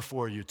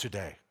before you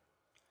today.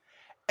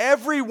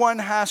 Everyone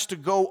has to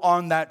go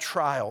on that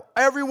trial.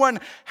 Everyone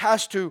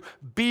has to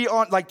be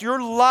on, like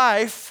your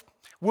life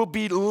will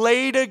be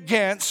laid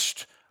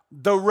against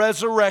the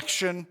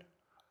resurrection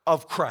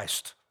of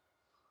Christ.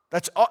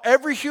 That's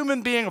every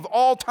human being of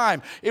all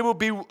time. It will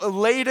be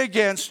laid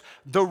against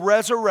the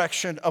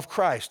resurrection of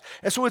Christ.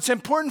 And so it's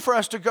important for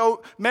us to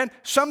go, man,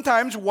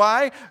 sometimes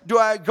why do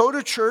I go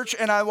to church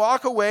and I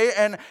walk away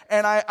and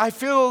I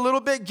feel a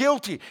little bit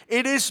guilty?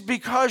 It is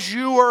because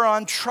you are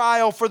on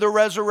trial for the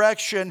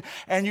resurrection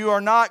and you are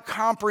not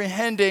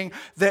comprehending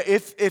that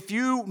if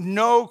you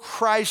know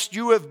Christ,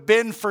 you have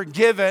been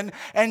forgiven,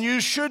 and you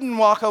shouldn't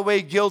walk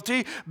away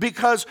guilty,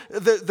 because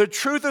the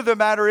truth of the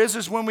matter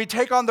is when we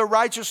take on the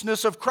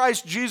righteousness of Christ,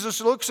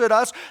 Jesus looks at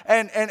us,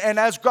 and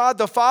as God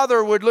the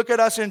Father would look at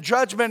us in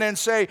judgment and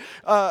say,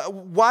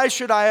 why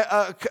should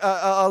I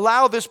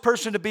allow this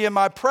person to be in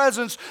my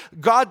presence?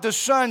 God the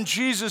Son,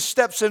 Jesus,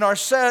 steps in our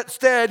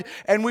stead,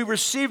 and we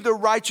receive the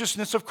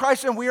righteousness of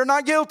Christ, and we are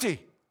not guilty.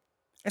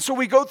 And so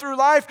we go through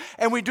life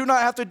and we do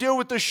not have to deal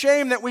with the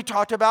shame that we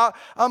talked about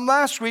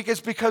last week.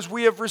 It's because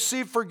we have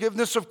received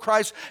forgiveness of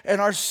Christ and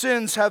our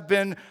sins have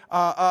been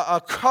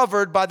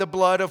covered by the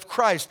blood of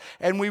Christ.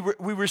 And we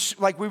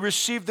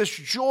receive this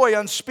joy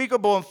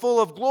unspeakable and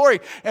full of glory,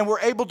 and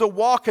we're able to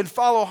walk and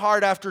follow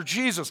hard after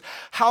Jesus.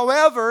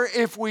 However,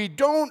 if we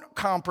don't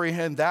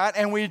comprehend that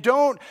and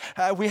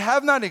we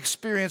have not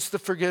experienced the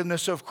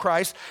forgiveness of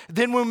Christ,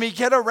 then when we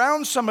get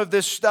around some of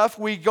this stuff,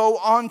 we go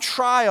on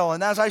trial.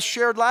 And as I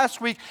shared last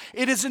week,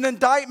 it is an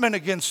indictment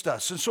against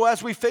us. And so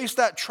as we face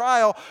that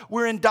trial,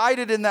 we're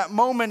indicted in that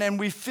moment, and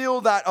we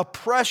feel that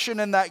oppression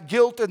and that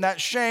guilt and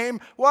that shame.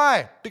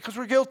 Why? Because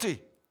we're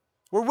guilty.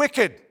 We're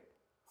wicked.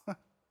 You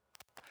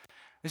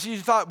see,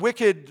 you thought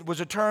wicked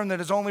was a term that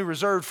is only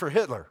reserved for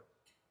Hitler.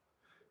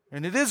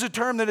 And it is a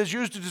term that is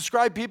used to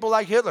describe people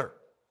like Hitler.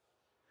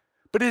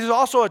 But it is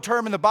also a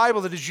term in the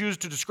Bible that is used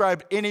to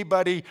describe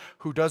anybody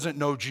who doesn't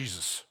know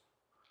Jesus.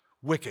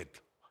 Wicked.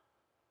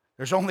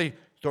 There's only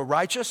the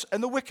righteous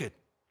and the wicked.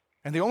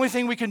 And the only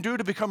thing we can do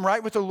to become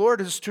right with the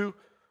Lord is to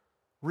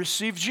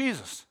receive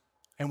Jesus,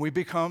 and we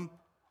become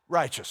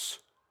righteous.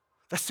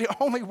 That's the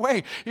only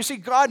way. You see,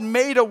 God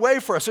made a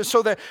way for us, and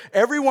so that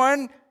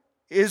everyone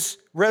is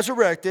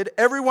resurrected,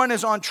 everyone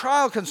is on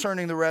trial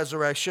concerning the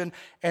resurrection,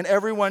 and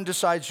everyone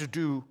decides to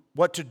do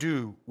what to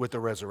do with the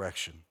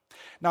resurrection.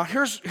 Now,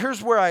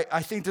 here's where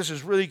I think this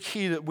is really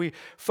key that we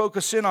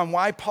focus in on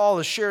why Paul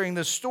is sharing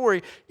this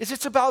story, is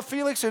it's about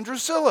Felix and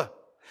Drusilla.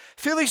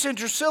 Felix and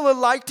Drusilla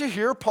liked to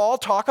hear Paul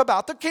talk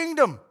about the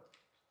kingdom.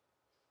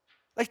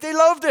 Like, they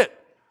loved it.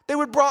 They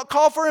would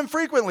call for him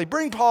frequently.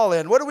 Bring Paul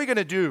in. What are we going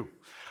to do?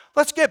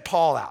 Let's get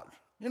Paul out.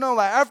 You know,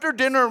 like after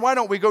dinner, why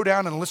don't we go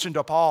down and listen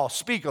to Paul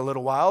speak a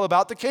little while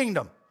about the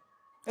kingdom?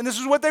 And this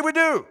is what they would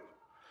do.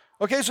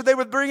 Okay, so they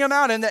would bring him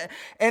out.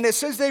 And it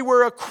says they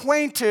were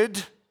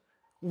acquainted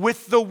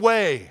with the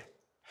way.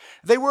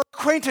 They were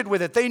acquainted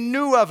with it. They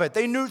knew of it.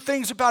 They knew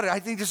things about it. I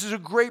think this is a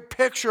great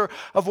picture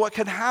of what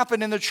can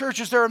happen in the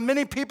churches. There are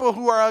many people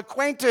who are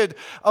acquainted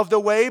of the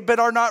way, but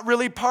are not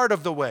really part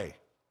of the way.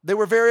 They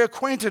were very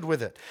acquainted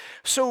with it.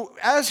 So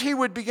as he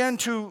would begin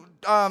to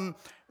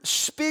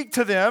speak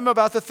to them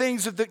about the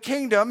things of the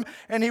kingdom,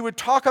 and he would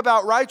talk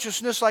about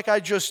righteousness like I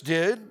just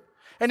did,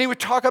 and he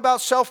would talk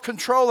about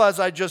self-control as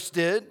I just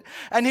did,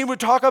 and he would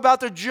talk about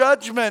the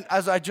judgment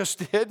as I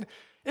just did,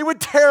 it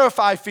would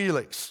terrify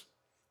Felix.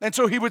 And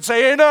so he would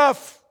say,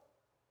 enough.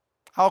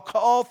 I'll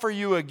call for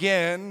you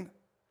again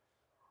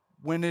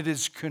when it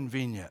is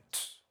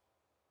convenient.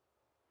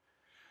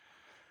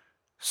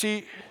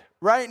 See,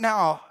 right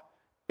now,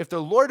 if the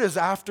Lord is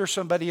after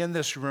somebody in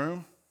this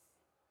room,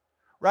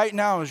 right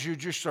now as you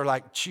just are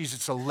like, geez,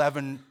 it's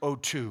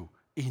 11:02,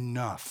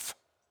 enough.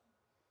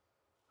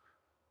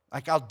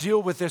 Like, I'll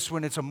deal with this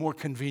when it's a more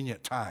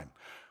convenient time.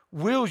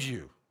 Will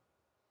you?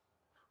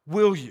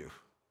 Will you?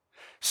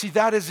 See,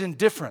 that is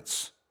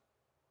indifference.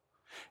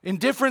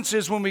 Indifference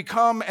is when we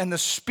come and the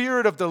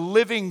Spirit of the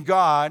living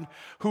God,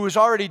 who has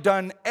already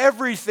done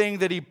everything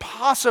that he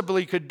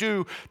possibly could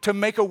do to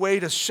make a way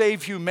to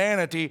save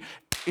humanity,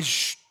 is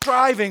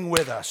striving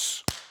with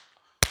us.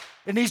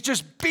 And he's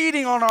just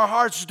beating on our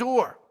heart's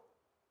door.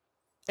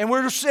 And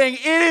we're saying,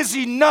 it is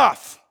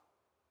enough.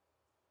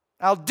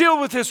 I'll deal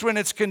with this when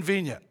it's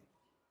convenient.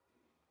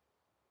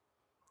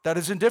 That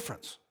is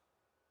indifference.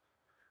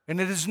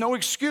 And it is no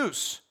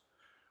excuse.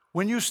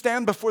 When you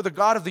stand before the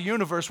God of the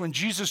universe, when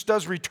Jesus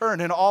does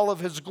return in all of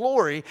his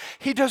glory,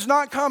 he does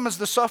not come as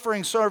the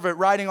suffering servant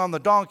riding on the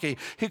donkey.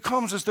 He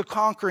comes as the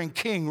conquering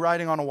king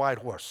riding on a white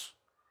horse.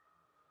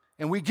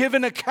 And we give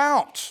an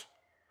account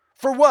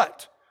for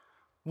what?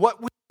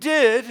 What we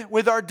did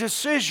with our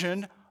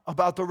decision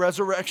about the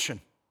resurrection.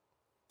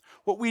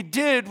 What we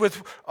did with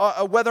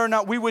whether or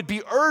not we would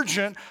be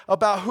urgent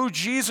about who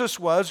Jesus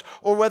was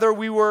or whether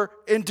we were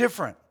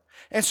indifferent.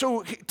 And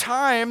so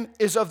time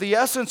is of the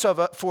essence of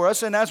it for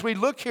us. And as we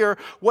look here,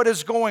 what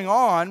is going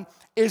on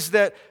is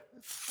that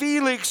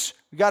Felix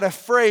got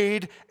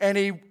afraid and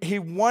he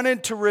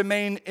wanted to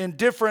remain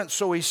indifferent,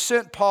 so he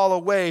sent Paul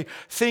away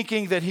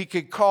thinking that he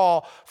could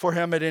call for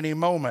him at any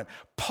moment.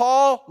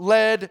 Paul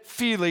led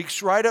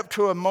Felix right up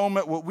to a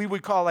moment, what we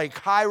would call a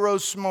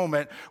kairos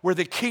moment, where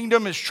the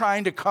kingdom is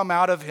trying to come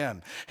out of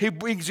him. He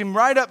brings him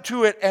right up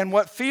to it, and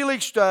what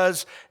Felix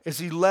does is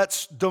he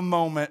lets the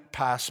moment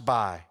pass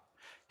by.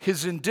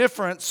 His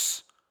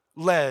indifference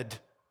led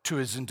to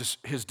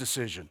his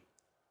decision.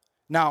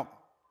 Now,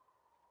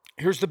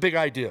 here's the big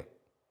idea.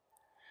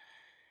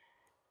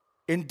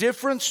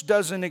 Indifference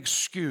doesn't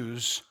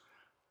excuse,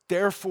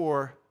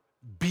 therefore,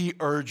 be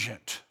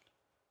urgent.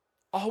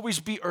 Always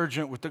be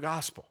urgent with the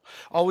gospel.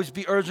 Always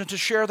be urgent to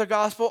share the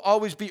gospel.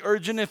 Always be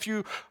urgent if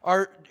you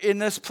are in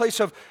this place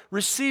of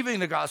receiving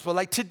the gospel.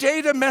 Like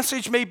today, the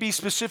message may be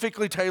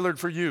specifically tailored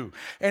for you,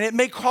 and it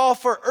may call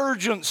for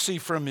urgency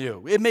from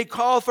you. It may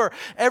call for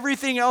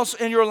everything else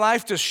in your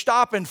life to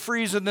stop and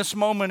freeze in this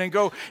moment and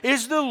go,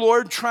 is the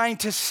Lord trying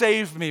to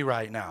save me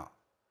right now?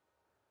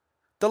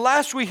 The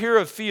last we hear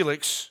of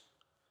Felix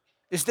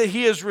is that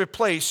he is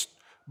replaced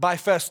by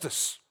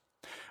Festus.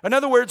 In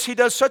other words, he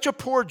does such a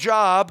poor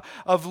job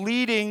of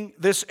leading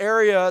this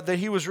area that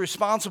he was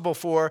responsible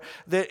for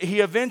that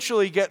he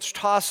eventually gets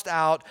tossed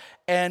out,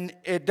 and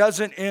it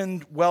doesn't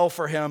end well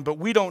for him, but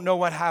we don't know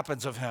what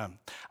happens of him.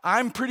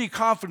 I'm pretty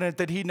confident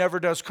that he never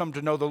does come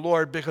to know the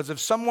Lord, because if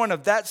someone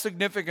of that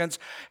significance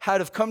had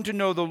have come to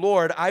know the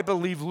Lord, I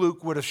believe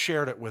Luke would have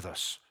shared it with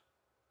us.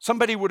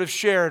 Somebody would have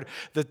shared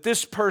that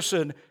this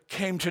person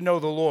came to know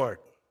the Lord.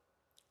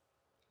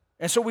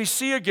 And so we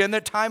see again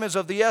that time is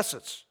of the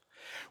essence.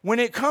 When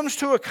it comes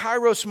to a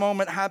kairos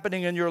moment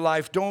happening in your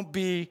life, don't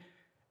be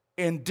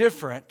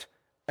indifferent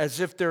as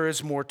if there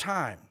is more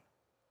time.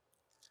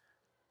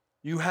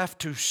 You have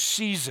to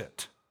seize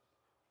it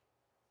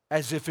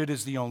as if it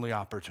is the only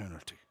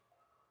opportunity.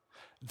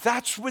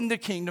 That's when the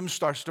kingdom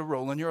starts to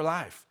roll in your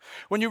life.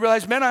 When you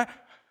realize, man,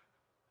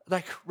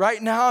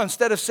 right now,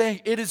 instead of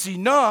saying it is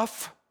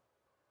enough,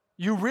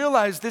 you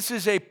realize this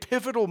is a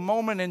pivotal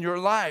moment in your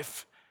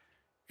life,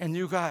 and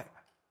you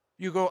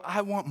go,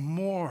 I want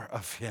more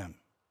of him.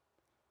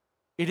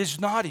 It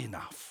is not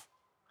enough.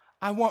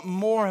 I want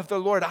more of the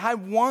Lord. I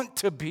want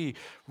to be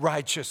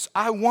righteous.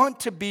 I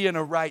want to be in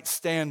a right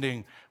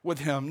standing with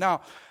him.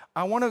 Now,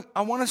 I want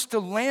us to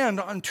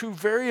land on two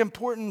very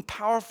important,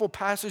 powerful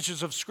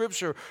passages of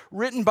Scripture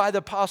written by the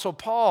Apostle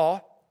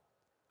Paul.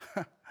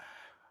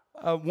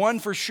 One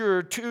for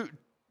sure,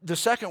 the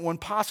second one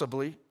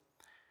possibly,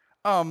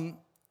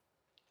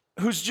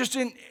 who's just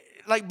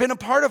been a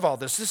part of all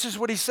this. This is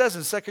what he says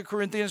in 2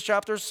 Corinthians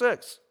chapter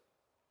 6.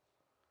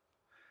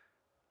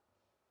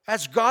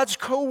 As God's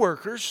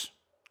co-workers,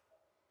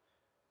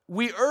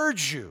 we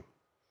urge you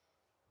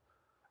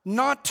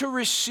not to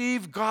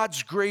receive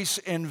God's grace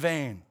in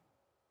vain.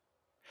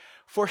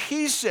 For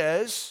he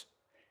says,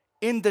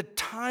 in the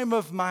time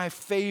of my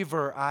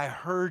favor I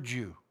heard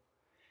you,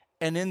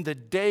 and in the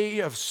day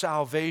of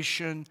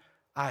salvation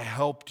I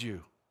helped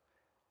you.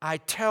 I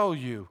tell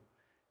you,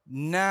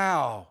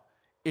 now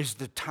is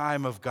the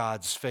time of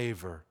God's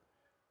favor.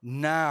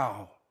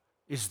 Now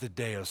is the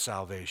day of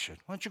salvation.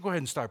 Why don't you go ahead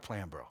and start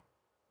playing, bro?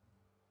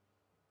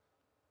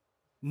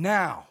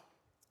 Now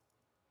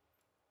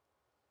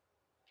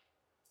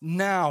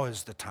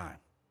is the time.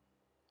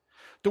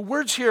 The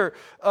words here,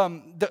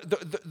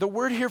 the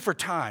word here for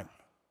time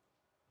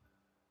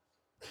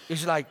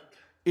is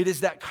it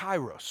is that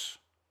kairos.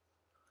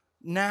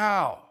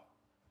 Now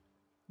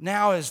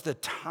is the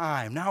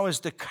time. Now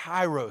is the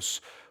kairos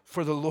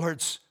for the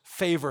Lord's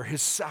favor,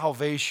 his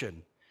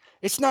salvation.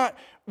 It's not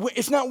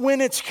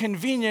when it's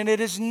convenient, it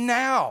is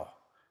now.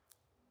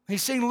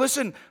 He's saying,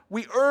 listen,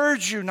 we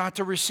urge you not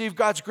to receive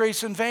God's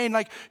grace in vain.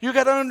 You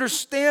got to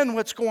understand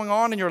what's going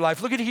on in your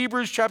life. Look at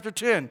Hebrews chapter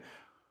 10,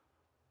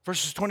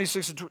 verses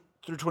 26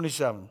 through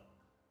 27.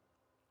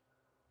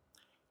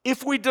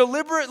 If we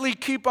deliberately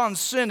keep on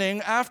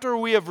sinning after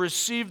we have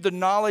received the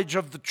knowledge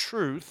of the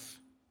truth,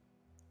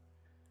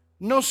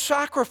 no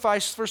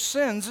sacrifice for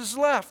sins is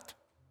left,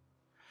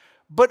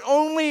 but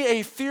only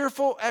a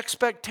fearful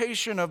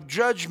expectation of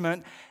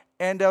judgment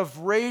and of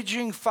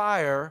raging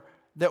fire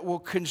that will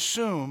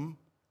consume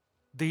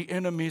the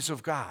enemies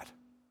of God.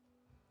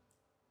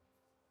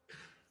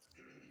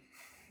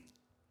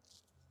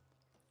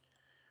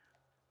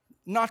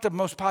 Not the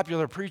most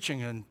popular preaching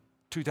in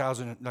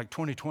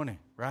 2020,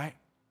 right?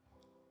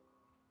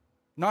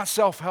 Not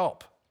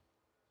self-help.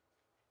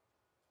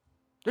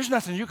 There's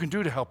nothing you can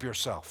do to help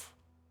yourself.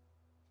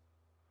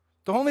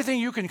 The only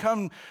thing you can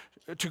come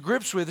to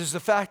grips with is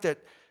the fact that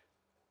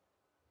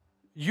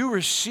you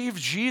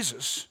received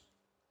Jesus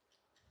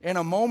in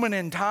a moment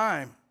in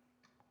time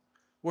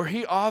where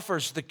he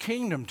offers the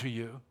kingdom to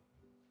you,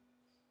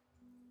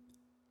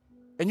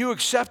 and you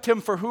accept him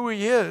for who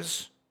he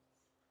is,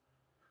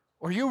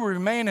 or you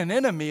remain an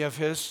enemy of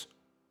his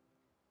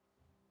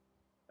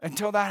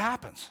until that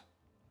happens.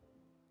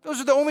 Those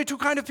are the only two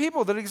kinds of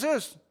people that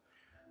exist.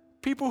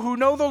 People who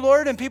know the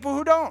Lord and people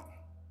who don't.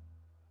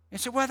 You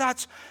say, well,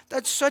 that's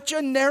such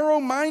a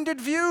narrow-minded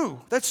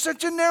view. That's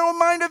such a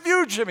narrow-minded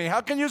view, Jimmy.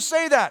 How can you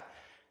say that?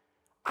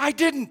 I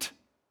didn't.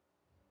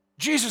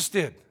 Jesus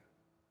did.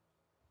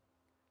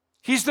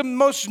 He's the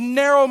most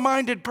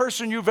narrow-minded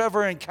person you've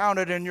ever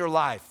encountered in your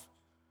life.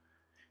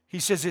 He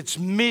says, it's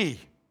me,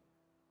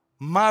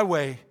 my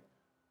way,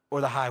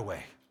 or the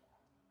highway.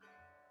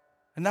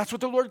 And that's what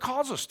the Lord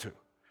calls us to.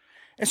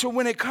 And so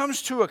when it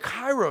comes to a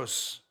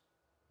kairos,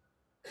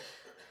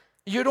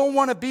 you don't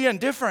want to be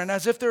indifferent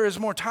as if there is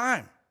more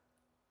time.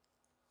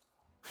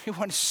 You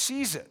want to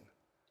seize it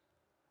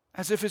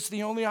as if it's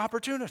the only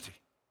opportunity,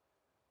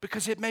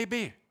 because it may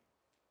be.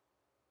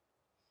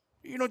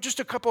 You know, just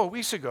a couple of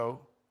weeks ago,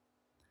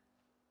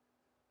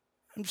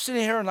 I'm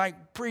sitting here and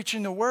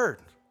preaching the word.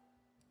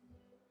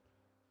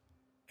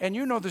 And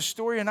you know the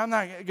story, and I'm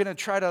not going to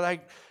try to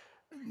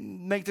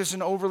make this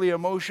an overly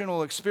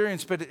emotional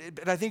experience, but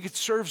I think it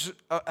serves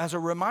as a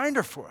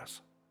reminder for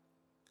us.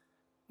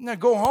 And then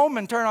go home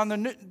and turn on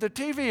the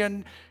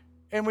TV,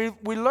 and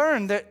we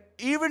learned that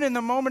even in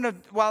the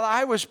moment while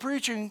I was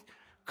preaching,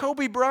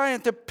 Kobe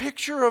Bryant, the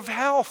picture of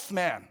health,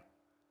 man,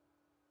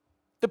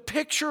 the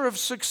picture of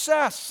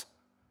success,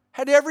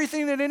 had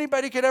everything that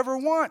anybody could ever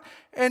want,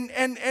 and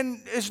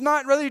is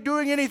not really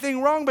doing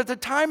anything wrong, but the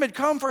time had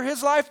come for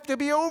his life to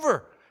be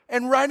over,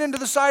 and right into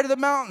the side of the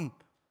mountain,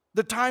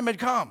 the time had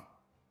come.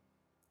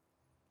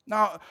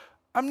 Now,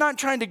 I'm not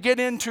trying to get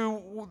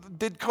into,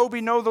 did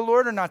Kobe know the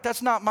Lord or not?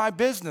 That's not my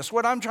business.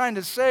 What I'm trying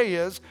to say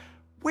is,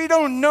 we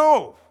don't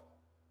know.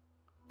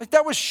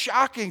 That was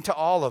shocking to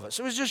all of us.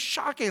 It was just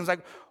shocking. It's like,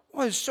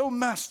 well, it's so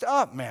messed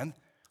up, man.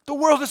 The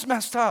world is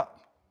messed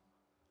up.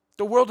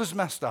 The world is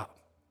messed up.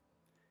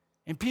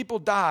 And people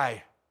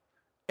die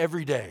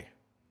every day.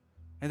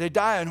 And they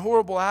die in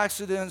horrible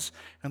accidents,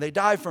 and they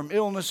die from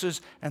illnesses,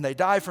 and they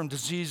die from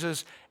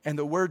diseases, and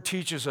the Word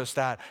teaches us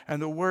that.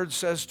 And the Word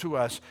says to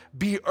us,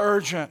 be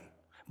urgent.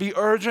 Be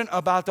urgent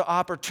about the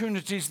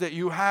opportunities that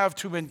you have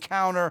to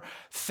encounter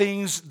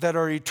things that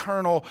are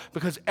eternal,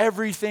 because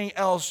everything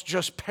else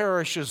just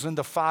perishes in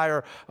the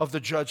fire of the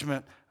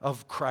judgment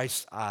of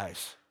Christ's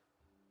eyes.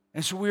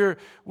 And so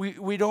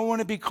we don't want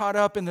to be caught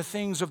up in the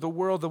things of the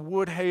world, the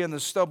wood, hay, and the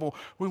stubble.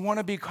 We want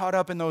to be caught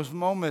up in those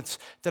moments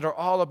that are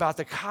all about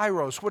the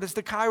kairos. What is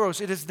the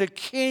kairos? It is the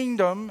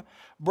kingdom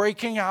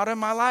breaking out in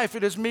my life.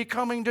 It is me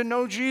coming to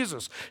know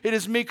Jesus. It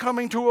is me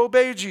coming to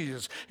obey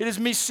Jesus. It is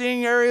me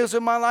seeing areas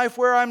in my life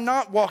where I'm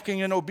not walking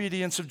in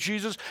obedience of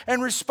Jesus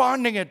and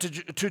responding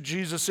to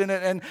Jesus in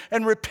it,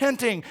 and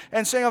repenting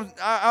and saying,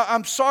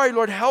 I'm sorry,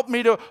 Lord, help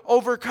me to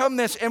overcome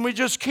this. And we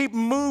just keep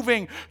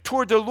moving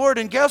toward the Lord.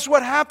 And guess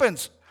what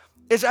happens?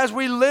 Is as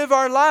we live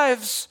our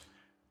lives,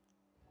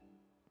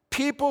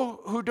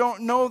 people who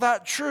don't know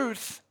that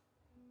truth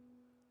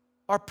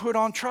are put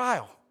on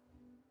trial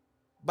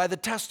by the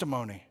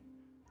testimony,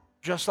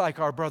 just like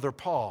our brother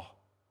Paul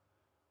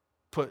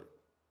put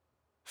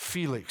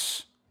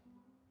Felix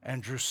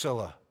and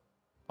Drusilla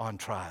on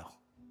trial.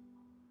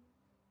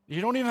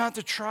 You don't even have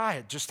to try,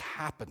 it just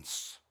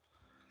happens.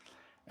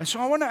 And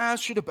so I want to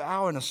ask you to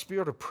bow in a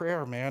spirit of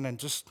prayer, man, and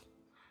just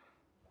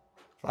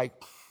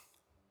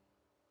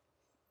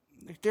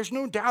there's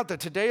no doubt that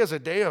today is a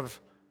day it's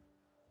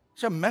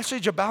a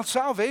message about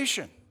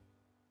salvation.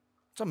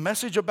 It's a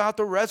message about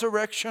the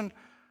resurrection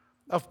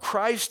of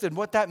Christ and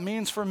what that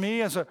means for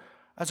me as a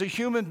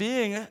human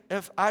being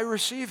if I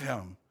receive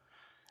Him.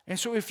 And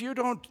so if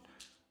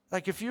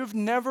you've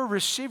never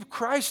received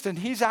Christ, and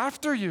He's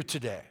after you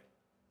today,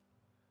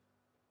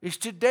 is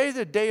today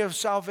the day of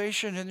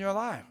salvation in your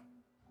life?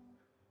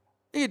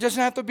 It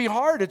doesn't have to be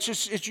hard.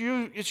 It's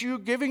you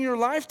giving your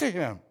life to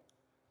Him.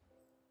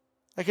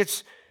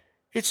 Is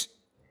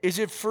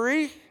it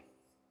free?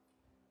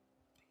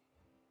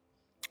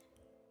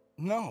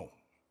 No.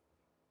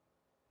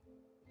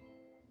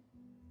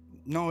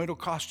 No, it'll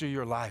cost you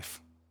your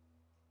life.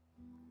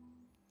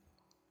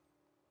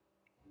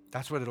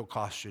 That's what it'll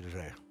cost you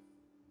today.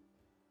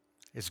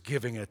 It's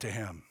giving it to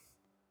Him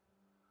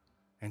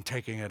and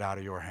taking it out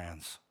of your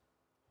hands.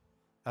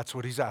 That's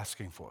what He's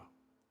asking for.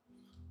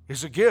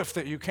 It's a gift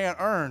that you can't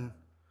earn.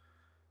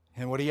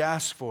 And what He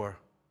asks for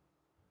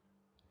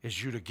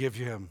is you to give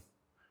Him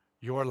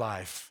your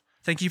life.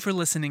 Thank you for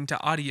listening to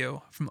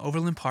audio from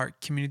Overland Park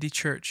Community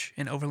Church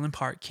in Overland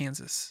Park,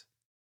 Kansas.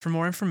 For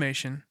more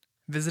information,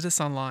 visit us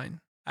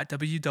online at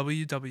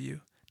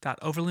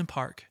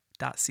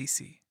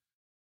www.overlandpark.cc.